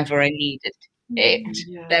 whenever I needed it,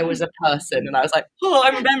 there was a person, and I was like, oh,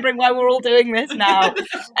 I'm remembering why we're all doing this now.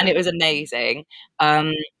 And it was amazing.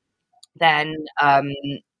 Then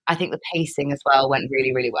I think the pacing as well went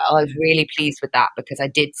really, really well. I was really pleased with that, because I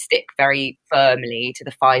did stick very firmly to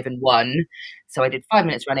the 5 and 1. So I did 5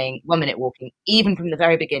 minutes running, 1 minute walking, even from the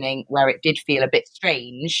very beginning, where it did feel a bit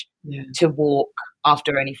strange to walk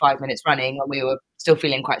after only 5 minutes running when we were still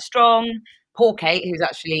feeling quite strong. Poor Kate, who's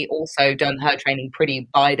actually also done her training pretty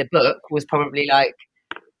by the book, was probably like,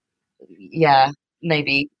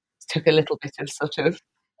 maybe took a little bit of sort of,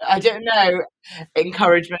 I don't know,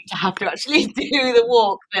 encouragement to have to actually do the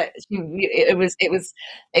walk. But it was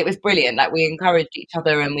brilliant. Like, we encouraged each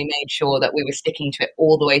other, and we made sure that we were sticking to it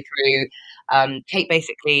all the way through. Kate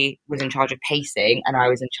basically was in charge of pacing, and I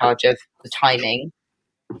was in charge of the timing.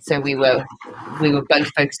 So we were both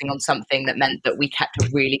focusing on something that meant that we kept a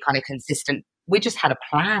really kind of consistent. We just had a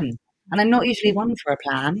plan, and I'm not usually one for a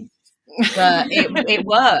plan. But it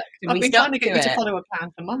worked, and I've been trying to get you to follow a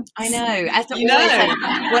plan for months. I know. As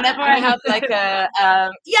whenever I have like a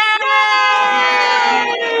yay,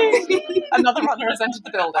 another runner has entered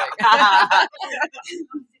the building.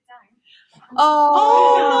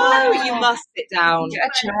 Oh, no, you must sit down. Get a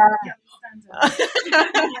chair.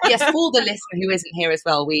 Yes, for the listener who isn't here as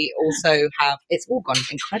well, we also have, it's all gone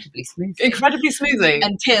incredibly smoothly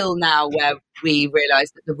until now, where we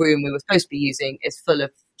realised that the room we were supposed to be using is full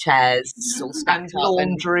of chairs all stacked up,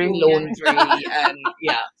 laundry, and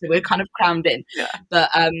so we're kind of crammed in. But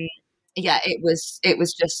it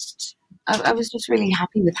was just, I was just really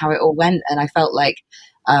happy with how it all went, and I felt like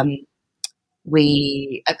having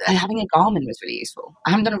a Garmin was really useful.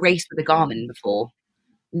 I haven't done a race with a Garmin before.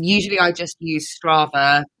 Usually I just use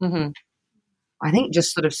Strava, I think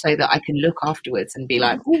just sort of so that I can look afterwards and be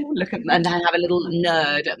like, oh, look at, and I have a little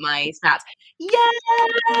nerd at my stats.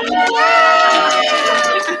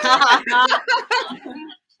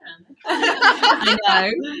 I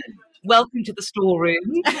know. Welcome to the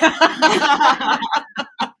storeroom.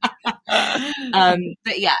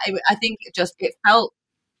 But yeah, I think it felt,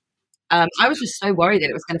 I was just so worried that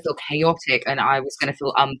it was going to feel chaotic and I was going to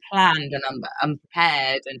feel unplanned and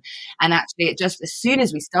unprepared. And actually, it just, as soon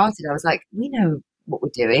as we started, I was like, we know what we're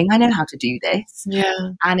doing. I know how to do this. Yeah.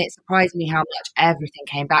 And it surprised me how much everything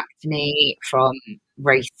came back to me from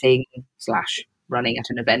racing / running at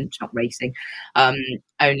an event, not racing,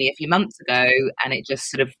 only a few months ago. And it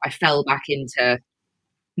just sort of, I fell back into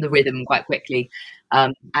the rhythm quite quickly.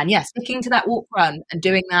 And sticking to that walk run and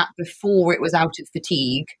doing that before it was out of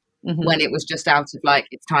fatigue, when it was just out of like,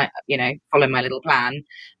 it's time, follow my little plan,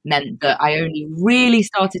 meant that I only really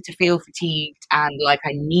started to feel fatigued and like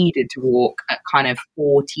I needed to walk at kind of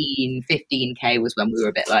 14, 15K was when we were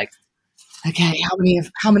a bit like, okay,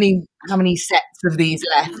 how many sets of these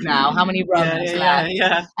left now? How many runs left?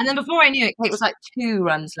 Yeah. And then before I knew it, Kate was like 2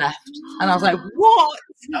 runs left. And I was like, what?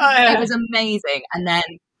 It was amazing. And then,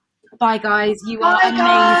 bye guys, you are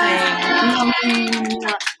amazing.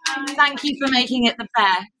 Thank you for making it the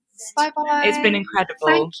best. Bye-bye. It's been incredible.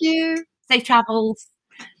 Thank you. Safe travels.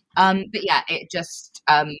 But yeah, it just,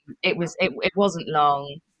 it wasn't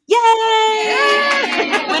long. Yay!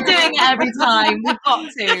 We're doing it every time. We've got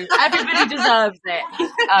to. Everybody deserves it.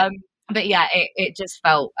 But yeah, it just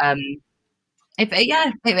felt, it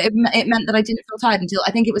meant that I didn't feel tired until,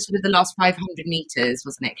 I think it was sort of the last 500 meters,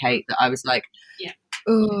 wasn't it, Kate, that I was like,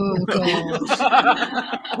 oh god,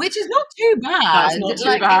 which is not too bad. That's not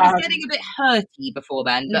too bad. It was getting a bit hurty before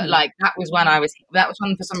then, but like that was when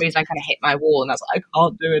for some reason I kind of hit my wall, and I was like, I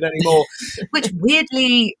can't do it anymore. Which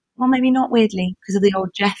weirdly, well, maybe not weirdly, because of the old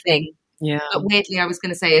Jeffing. Yeah. But weirdly, I was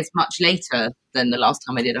going to say is much later than the last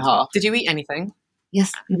time I did a half. Did you eat anything?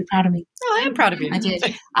 Yes, you'll be proud of me. Oh, I am proud of you. I did.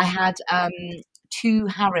 I had 2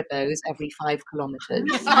 Haribos every 5 kilometres.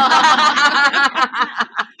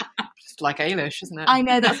 Like Ailish, isn't it? I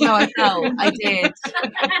know, that's how I felt. I did.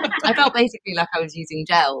 I felt basically like I was using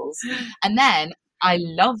gels. And then I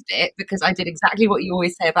loved it because I did exactly what you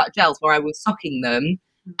always say about gels, where I was sucking them.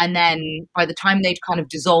 And then by the time they'd kind of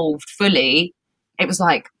dissolved fully, it was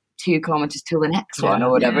like 2 kilometres till the next one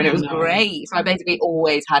or whatever. And it was great. So I basically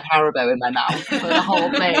always had Haribo in my mouth for the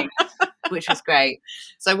whole thing, which was great.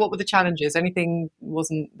 So what were the challenges? Anything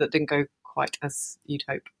that didn't go quite as you'd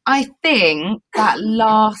hope? I think that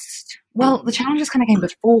the challenges kind of came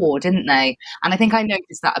before, didn't they? And I think I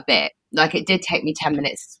noticed that a bit. Like it did take me 10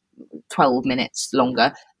 minutes, 12 minutes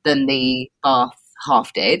longer than the Bath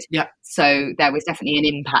half did. Yeah. So there was definitely an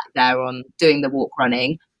impact there on doing the walk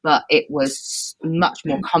running, but it was much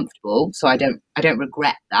more comfortable. So I don't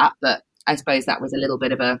regret that, but I suppose that was a little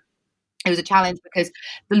bit of it was a challenge because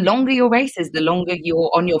the longer your race is, the longer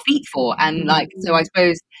you're on your feet for. And so I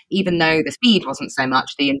suppose even though the speed wasn't so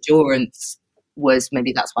much, the endurance was,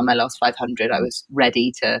 maybe that's why my last 500, I was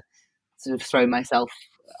ready to sort of throw myself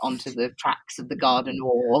onto the tracks of the Garden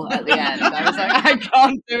Wall at the end. I was like, I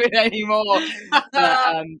can't do it anymore.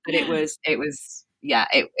 But it was,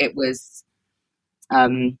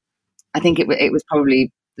 I think it was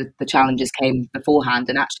probably the challenges came beforehand.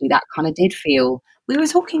 And actually that kind of did feel, we were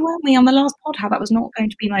talking, weren't we, on the last pod, how that was not going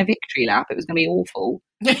to be my victory lap. It was going to be awful.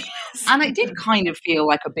 Yes. And it did kind of feel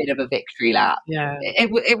like a bit of a victory lap. Yeah.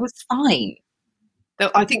 It was fine.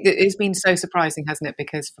 I think that it's been so surprising, hasn't it?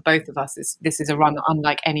 Because for both of us, this is a run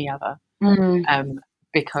unlike any other.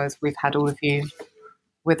 Because we've had all of you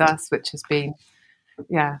with us, which has been,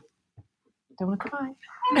 don't want to cry.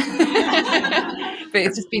 But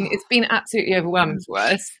it's been absolutely overwhelming for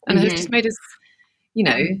us, and it's just made us,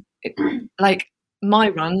 like my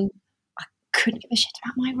run, I couldn't give a shit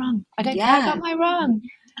about my run. I don't care about my run.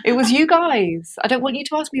 It was you guys. I don't want you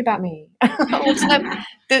to ask me about me.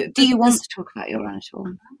 Do you want to talk about your run at all?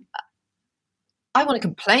 I want to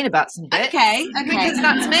complain about some bits. Okay. Because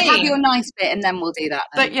that's me. Have your nice bit and then we'll do that.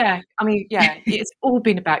 Then. But it's all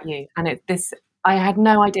been about you. And I had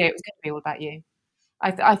no idea it was going to be all about you.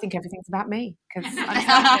 I think everything's about me because I'm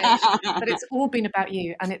selfish, but it's all been about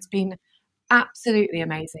you, and it's been absolutely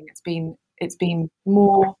amazing. It's been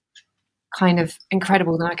more kind of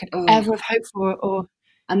incredible than I could ever have hoped for. Or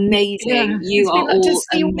amazing, yeah. You are all to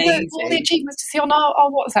see amazing. All the achievements to see on our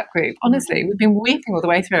WhatsApp group. Honestly, we've been weeping all the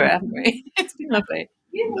way through it, haven't we? It's been lovely.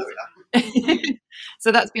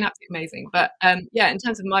 So that's been absolutely amazing. But in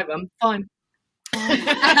terms of my run, fine.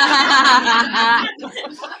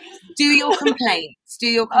 Do your complaints.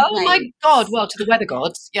 Oh my God! Well, to the weather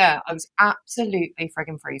gods, I was absolutely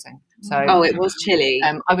frigging freezing. So it was chilly.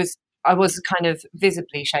 I was kind of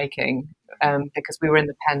visibly shaking because we were in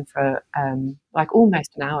the pen for like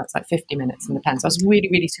almost an hour. It's like 50 minutes in the pen, so I was really,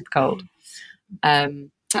 really super cold.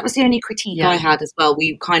 That was the only critique I had as well.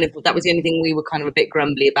 That was the only thing we were kind of a bit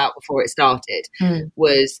grumbly about before it started.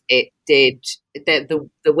 Was it did the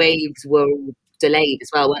waves were delayed as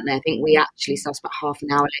well, weren't they? I think we actually started about half an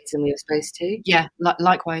hour later than we were supposed to. Yeah,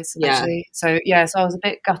 likewise. Actually. So I was a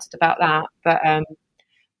bit gutted about that,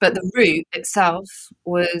 but the route itself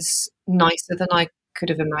was nicer than I could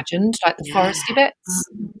have imagined. Like the foresty bits,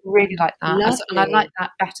 really like that, and I like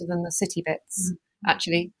that better than the city bits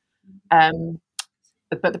actually.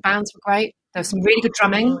 But the bands were great. There was some really good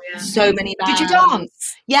drumming. So many bands. Did you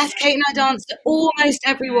dance? Yes, Kate and I danced. Almost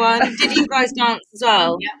everyone. Did you guys dance as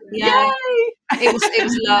well? Yeah. Yay! It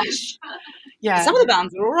was lush. Yeah. Some of the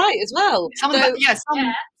bands were all right as well. Some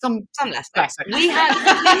less. We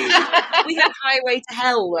had Highway to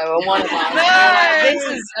Hell though on one of ours. No! This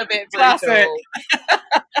is a bit brutal.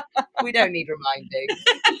 We don't need reminding.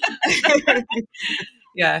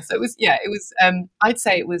 Yeah. So it was. I'd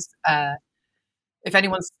say it was. If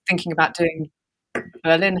anyone's thinking about doing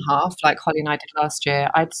Berlin half, like Holly and I did last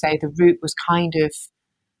year, I'd say the route was kind of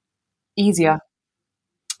easier.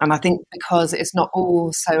 And I think because it's not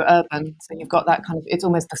all so urban, so you've got that kind of, it's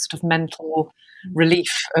almost the sort of mental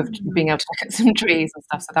relief of being able to look at some trees and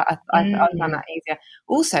stuff. So that I found that easier.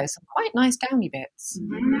 Also, some quite nice downy bits.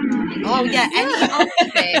 Oh yeah, any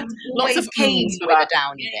bit. Lots of caves with a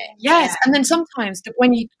downy bit. Yes, and then sometimes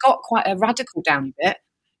when you got quite a radical downy bit,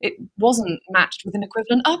 it wasn't matched with an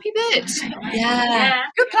equivalent uppy bit. Yeah.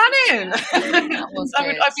 Good planning.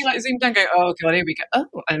 I'd be like zoomed down, go, oh god, here we go.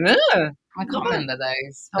 Oh, I know. I can't remember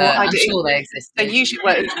those. I'm sure they exist. They usually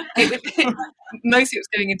mostly it was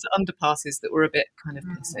going into underpasses that were a bit kind of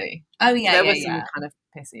pissy. Oh yeah, there was some kind of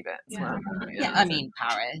pissy bits. Yeah. Yeah, I mean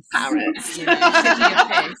Paris. You know, city of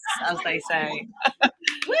piss, as they say.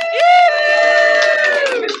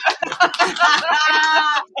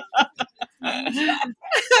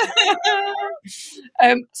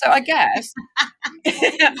 So I guess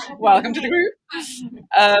welcome to the group.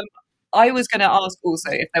 I was going to ask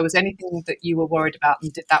also if there was anything that you were worried about,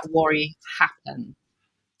 and did that worry happen?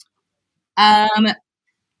 I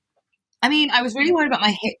mean, I was really worried about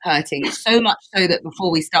my hip hurting, so much so that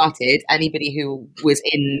before we started, anybody who was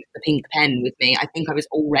in the pink pen with me, I think I was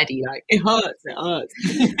already like, it hurts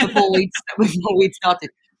before we'd started.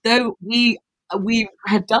 Though we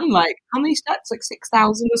had done like, how many steps? Like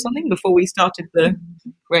 6,000 or something before we started the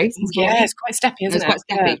race. Yeah, it's quite steppy, isn't it? It's quite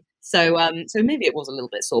steppy. Yeah. So maybe it was a little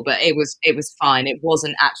bit sore, but it was fine. It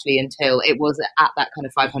wasn't actually until it was at that kind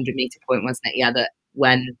of 500 meter point, wasn't it? Yeah, that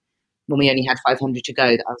when we only had 500 to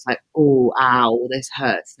go, that I was like, oh, ow, this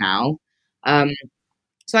hurts now.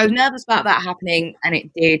 So I was nervous about that happening, and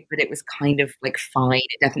it did, but it was kind of like fine.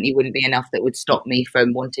 It definitely wouldn't be enough that would stop me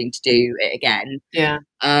from wanting to do it again. Yeah.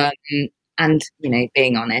 And, you know,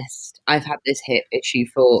 being honest, I've had this hip issue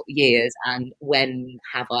for years, and when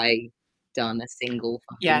have I done a single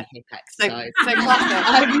fucking hip exercise? So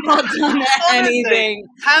I've not done anything.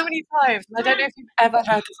 How many times? I don't know if you've ever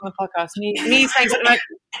heard this on the podcast. Me saying something like,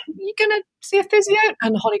 "Are you going to see a physio?"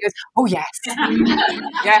 And Holly goes, "Oh yes,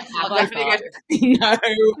 yes, I'll definitely go." No,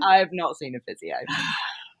 I have not seen a physio.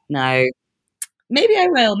 No, maybe I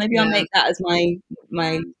will. Maybe I'll make that as my.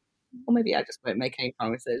 Or maybe I just won't make any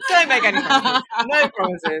promises. Don't make any promises. No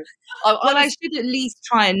promises. I should at least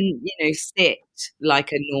try and, you know, sit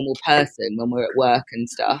like a normal person when we're at work and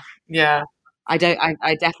stuff. Yeah. I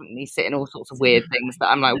definitely sit in all sorts of weird things that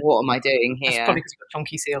I'm like, what am I doing here? That's probably because you've got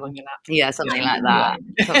chunky seal on your lap. Yeah, something like that.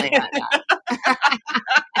 Something like that.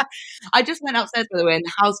 I just went upstairs, by the way, and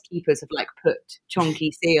the housekeepers have like put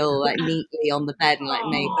chunky seal like neatly on the bed and like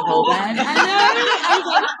made the whole bed. I know. I was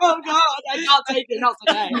like, oh god, I can't take it, not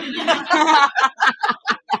today.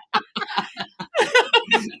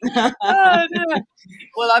 Oh, no.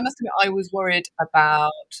 Well, I must admit, I was worried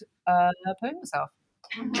about putting myself.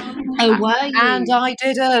 Oh, were you? And I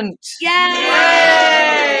didn't. Yay!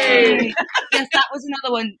 Yes, that was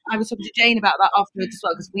another one. I was talking to Jane about that afterwards as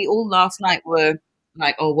well, because we all last night were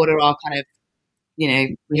like, oh, what are our kind of,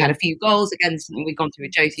 we had a few goals, again, something we'd gone through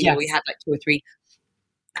with Josie, where we had like 2 or 3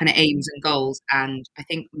 kind of aims and goals, and I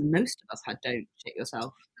think most of us had don't shit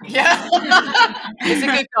yourself. Yeah. It's a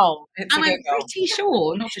good goal. I'm pretty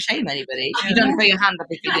sure, not to shame anybody, you don't put your hand up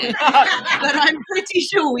if you did, but I'm pretty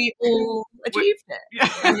sure we all achieved it.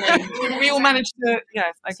 Yeah. We all managed to,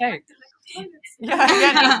 yes, okay.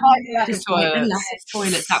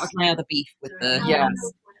 Toilets, that was my other beef with the... Yes.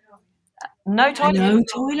 No toilet. No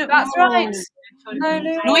toilet That's rolls. right. No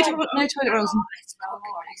toilet rolls.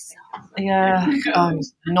 Yeah.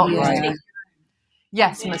 Not great.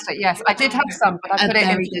 Yes, mistake. Yes, I did have some, but I put it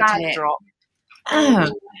in bad drop.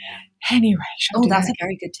 Anyway. That's a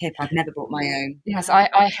very good tip. I've never brought my own. Yes, I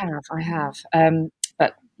have.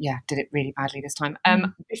 But yeah, did it really badly this time.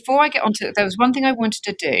 Before I get on to, there was one thing I wanted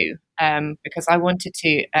to do, because I wanted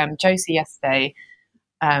to, Josie yesterday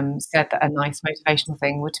said that a nice motivational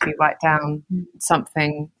thing would be write down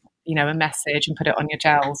something, a message and put it on your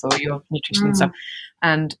gels or your nutrition and stuff.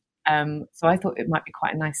 And so I thought it might be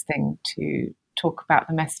quite a nice thing to talk about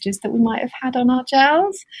the messages that we might have had on our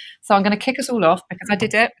gels. So I'm going to kick us all off because I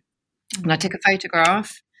did it and I took a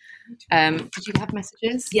photograph. Did you have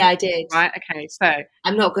messages? Yeah, I did. Right, okay. So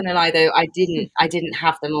I'm not going to lie though, I didn't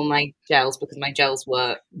have them on my gels because my gels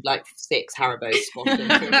were like 6 Haribo squashed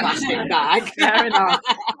into a plastic bag. Fair enough.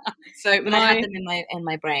 So but I had them in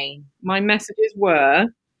my brain. My messages were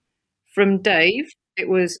from Dave. It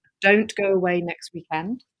was, don't go away next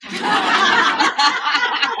weekend.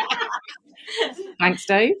 Thanks,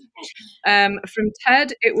 Dave. From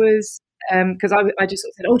Ted, it was because I just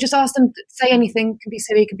sort of said, just ask them, say anything, can be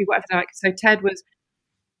silly, can be whatever they like. So Ted was,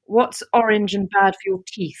 what's orange and bad for your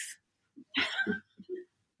teeth?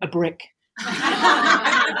 A brick.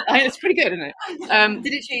 It's pretty good, isn't it?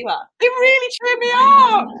 Did it cheer you up? It really cheered me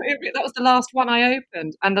up. That was the last one I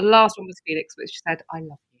opened, and the last one was Felix, which said, I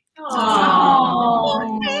love you.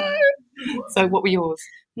 Aww. So what were yours?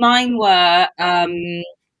 Mine were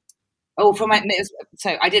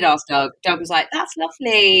so I did ask Doug. Doug was like, that's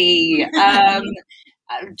lovely.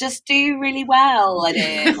 Just do really well at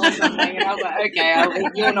it or something. And I was like, okay,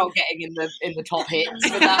 you're not getting in the top hits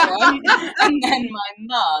for that one. And then my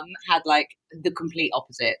mum had like the complete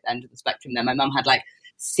opposite end of the spectrum there. My mum had like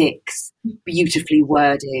 6 beautifully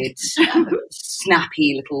worded,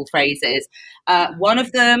 snappy little phrases. One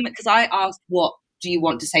of them, because I asked, what do you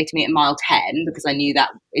want to say to me at mile 10? Because I knew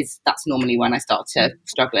that's normally when I start to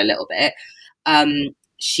struggle a little bit.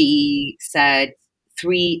 She said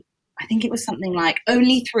 3, I think it was something like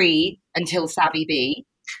only 3 until Savvy B,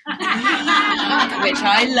 which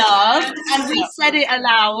I loved. And we said it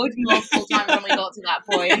aloud multiple times when we got to that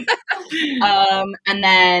point. And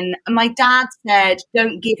then my dad said,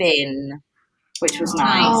 don't give in, which was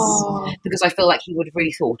nice because I feel like he would have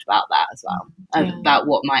really thought about that as well, about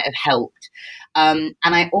what might have helped. And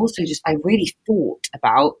I also I really thought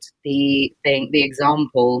about the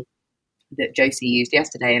example that Josie used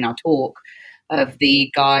yesterday in our talk of the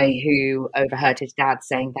guy who overheard his dad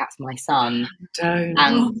saying, that's my son. Don't.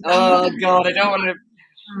 And oh God, I don't want to,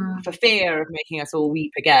 for fear of making us all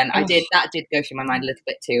weep again. That did go through my mind a little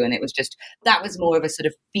bit too. And it was that was more of a sort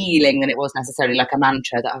of feeling than it was necessarily like a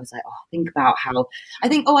mantra, that I was like, think about how, I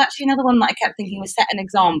think, actually another one that I kept thinking was set an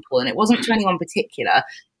example. And it wasn't to anyone particular.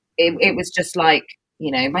 It was just like,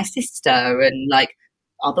 my sister and like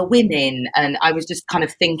other women. And I was just kind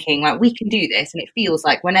of thinking like, we can do this. And it feels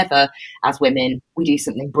like whenever as women we do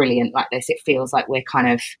something brilliant like this, it feels like we're kind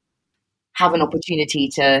of have an opportunity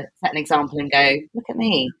to set an example and go, look at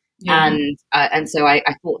me. Yeah. And so I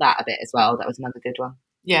thought that a bit as well. That was another good one.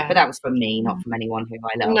 Yeah. But that was from me, not from anyone who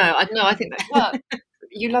I love. No, I think that,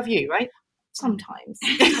 you love you, right? Sometimes.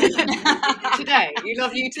 Today. You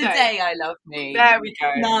love you today. Today I love me. There we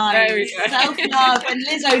go. Nice. There we go. Self-love. And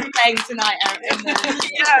Lizzo's playing tonight in the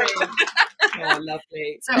Oh,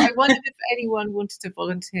 lovely. So I wondered if anyone wanted to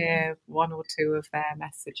volunteer 1 or 2 of their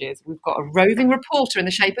messages. We've got a roving reporter in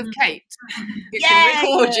the shape of Kate who can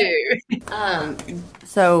record you.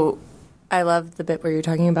 So I love the bit where you're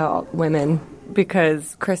talking about women,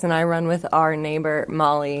 because Chris and I run with our neighbor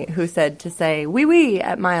Molly, who said to say wee wee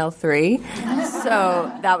at mile 3. So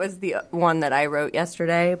that was the one that I wrote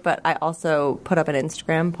yesterday, but I also put up an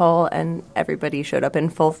Instagram poll and everybody showed up in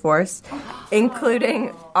full force,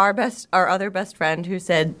 including our other best friend, who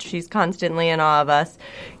said she's constantly in awe of us,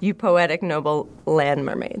 you poetic noble land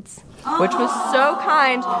mermaids. Which was so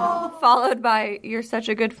kind, followed by, you're such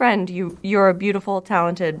a good friend. You're a beautiful,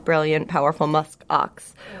 talented, brilliant, powerful musk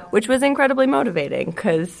ox, which was incredibly motivating,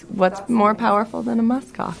 because what's more powerful than a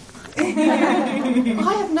musk ox?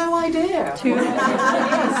 I have no idea. Two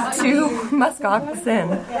musk oxen.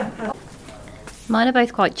 Mine are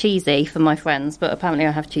both quite cheesy for my friends, but apparently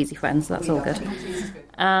I have cheesy friends, so that's all good.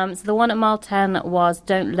 So the one at mile 10 was,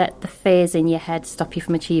 don't let the fears in your head stop you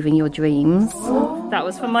from achieving your dreams. That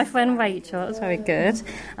was from my friend Rachel. That was very good.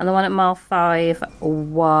 And the one at mile 5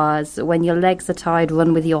 was, when your legs are tired,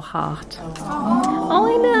 run with your heart.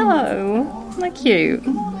 Oh, I know. Isn't that cute?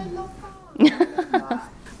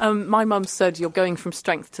 My mum said you're going from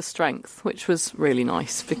strength to strength, which was really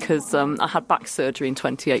nice because I had back surgery in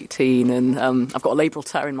 2018 and I've got a labral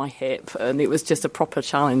tear in my hip, and it was just a proper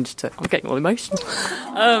challenge I'm getting all emotional.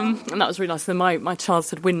 And that was really nice. And then my child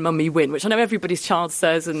said, win, mummy, win, which I know everybody's child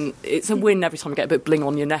says, and it's a win every time you get a bit of bling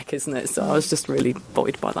on your neck, isn't it? So I was just really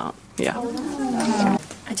buoyed by that. Yeah.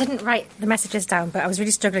 I didn't write the messages down, but I was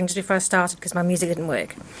really struggling just before I started because my music didn't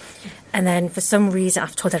work. And then for some reason,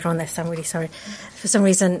 I've told everyone this, I'm really sorry. For some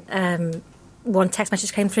reason, one text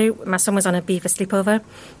message came through. My son was on a Beaver sleepover,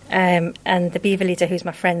 and the Beaver leader, who's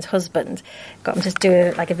my friend's husband, got him to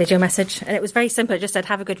do a video message. And it was very simple. It just said,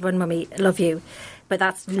 have a good run, mummy, love you. But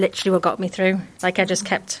that's literally what got me through. I just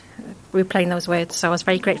kept replaying those words. So I was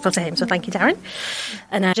very grateful to him. So thank you, Darren.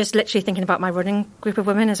 And just literally thinking about my running group of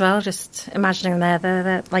women as well, just imagining them there,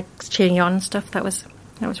 they're like cheering you on and stuff. That was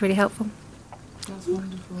really helpful. That's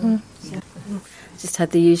wonderful. Just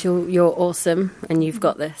had the usual, you're awesome and you've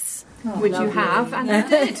got this. Oh, which lovely. You have, and I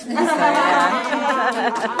did.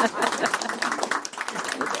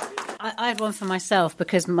 I had one for myself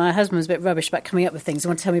because my husband was a bit rubbish about coming up with things. He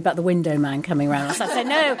wanted to tell me about the window man coming around. So I said,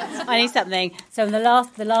 no, I need something. So when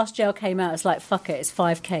the last gel came out, it's like, fuck it, it's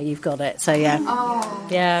 5K, you've got it. So yeah. Oh.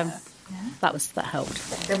 Yeah. That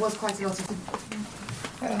helped. There was quite a lot of...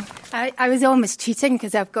 I was almost cheating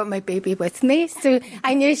because I've got my baby with me, so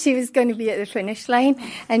I knew she was going to be at the finish line,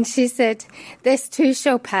 and she said, this too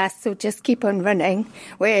shall pass, so just keep on running,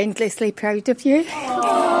 we're endlessly proud of you.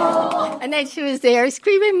 Aww. And then she was there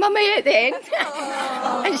screaming mummy at the end.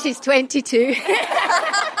 And she's 22.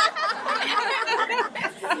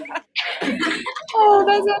 Oh,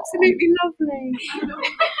 that's absolutely lovely.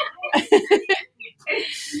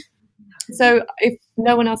 So if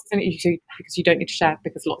no one else has anything to, because you don't need to share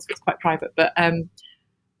because lots of it's quite private, but I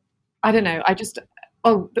don't know,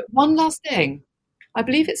 but one last thing. I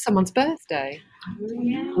believe it's someone's birthday.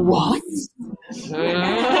 Yeah. What?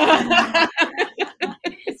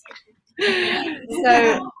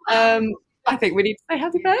 So I think we need to say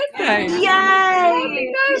happy birthday. Yay!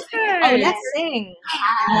 Happy birthday! Oh, let's sing.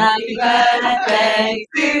 Happy birthday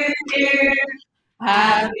to you.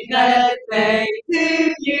 Happy birthday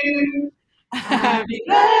to you. Happy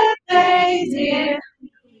birthday, dear.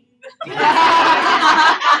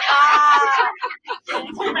 Happy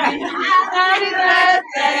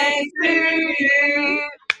birthday to you.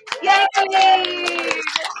 Yay!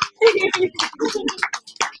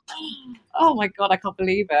 Oh my God, I can't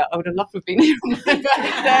believe it. I would have loved to have been here on my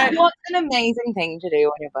birthday. What an amazing thing to do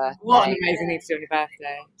on your birthday. What an amazing thing to do on your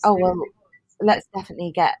birthday. Oh, well, let's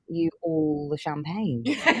definitely get you all the champagne.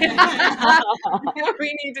 We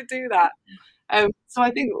need to do that. So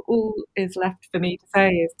I think all is left for me to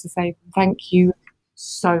say thank you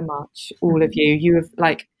so much, all of you. You have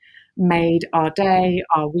made our day,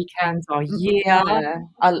 our weekends, our year,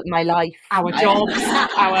 my life, our jobs,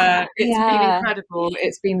 it's been incredible.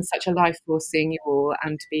 It's been such a life force seeing you all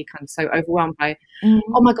and to be kind of so overwhelmed by,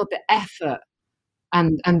 oh my God, the effort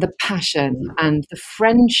and the passion and the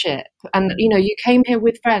friendship. And, you came here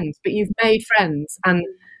with friends, but you've made friends and,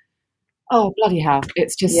 oh, bloody hell.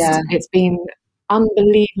 It's just, it's been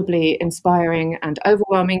unbelievably inspiring and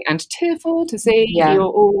overwhelming and tearful to see. You're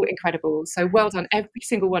all incredible. So well done, every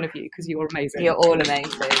single one of you, because you're amazing. You're all amazing.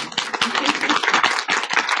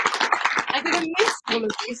 I'm going to miss all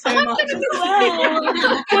of you so much.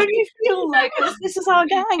 Well, don't you feel like this is our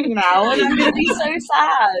gang now? And I'm going to be so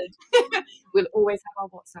sad. We'll always have our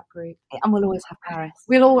WhatsApp group. And we'll always have Paris.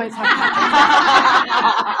 We'll always have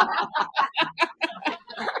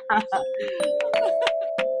Paris.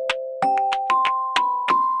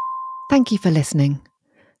 Thank you for listening.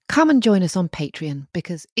 Come and join us on Patreon,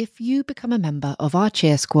 because if you become a member of our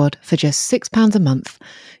cheer squad for just £6 a month,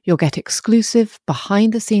 you'll get exclusive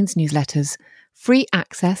behind-the-scenes newsletters, free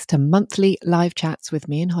access to monthly live chats with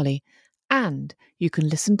me and Holly, and you can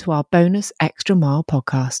listen to our bonus Extra Mile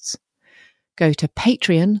podcasts. Go to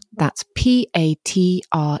Patreon, that's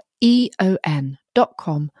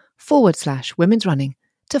patreon.com/women's running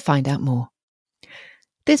to find out more.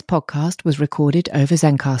 This podcast was recorded over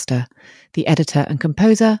Zencaster. The editor and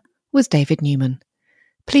composer was David Newman.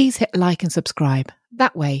 Please hit like and subscribe.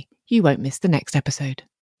 That way you won't miss the next episode.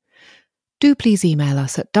 Do please email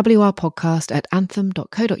us at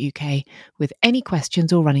wrpodcast@anthem.co.uk with any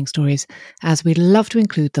questions or running stories, as we'd love to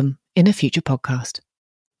include them in a future podcast.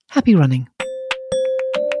 Happy running.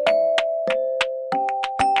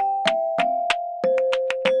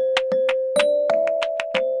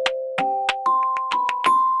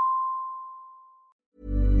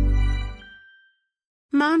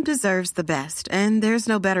 Mom deserves the best, and there's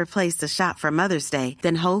no better place to shop for Mother's Day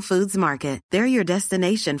than Whole Foods Market. They're your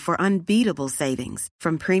destination for unbeatable savings,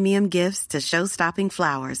 from premium gifts to show-stopping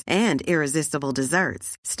flowers and irresistible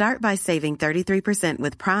desserts. Start by saving 33%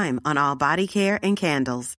 with Prime on all body care and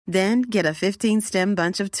candles. Then get a 15-stem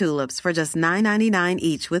bunch of tulips for just $9.99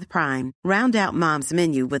 each with Prime. Round out Mom's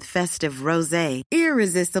menu with festive rosé,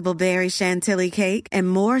 irresistible berry chantilly cake, and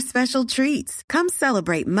more special treats. Come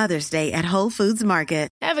celebrate Mother's Day at Whole Foods Market.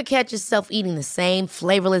 Ever catch yourself eating the same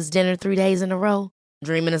flavorless dinner 3 days in a row?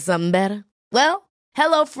 Dreaming of something better? Well,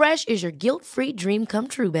 HelloFresh is your guilt-free dream come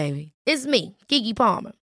true, baby. It's me, Keke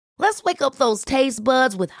Palmer. Let's wake up those taste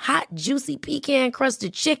buds with hot, juicy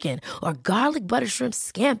pecan-crusted chicken or garlic butter shrimp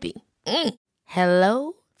scampi.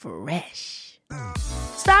 HelloFresh.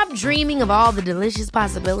 Stop dreaming of all the delicious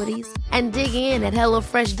possibilities and dig in at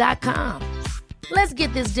HelloFresh.com. Let's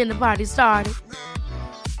get this dinner party started.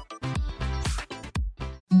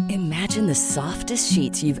 Imagine the softest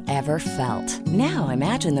sheets you've ever felt. Now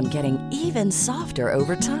imagine them getting even softer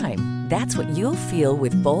over time. That's what you'll feel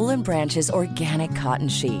with Boll & Branch's organic cotton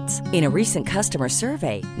sheets. In a recent customer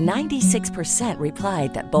survey, 96%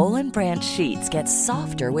 replied that Boll & Branch sheets get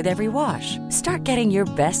softer with every wash. Start getting your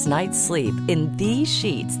best night's sleep in these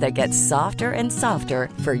sheets that get softer and softer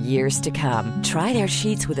for years to come. Try their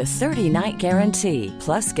sheets with a 30-night guarantee.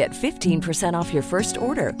 Plus, get 15% off your first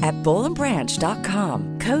order at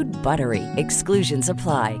bollandbranch.com. Code BUTTERY. Exclusions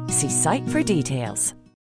apply. See site for details.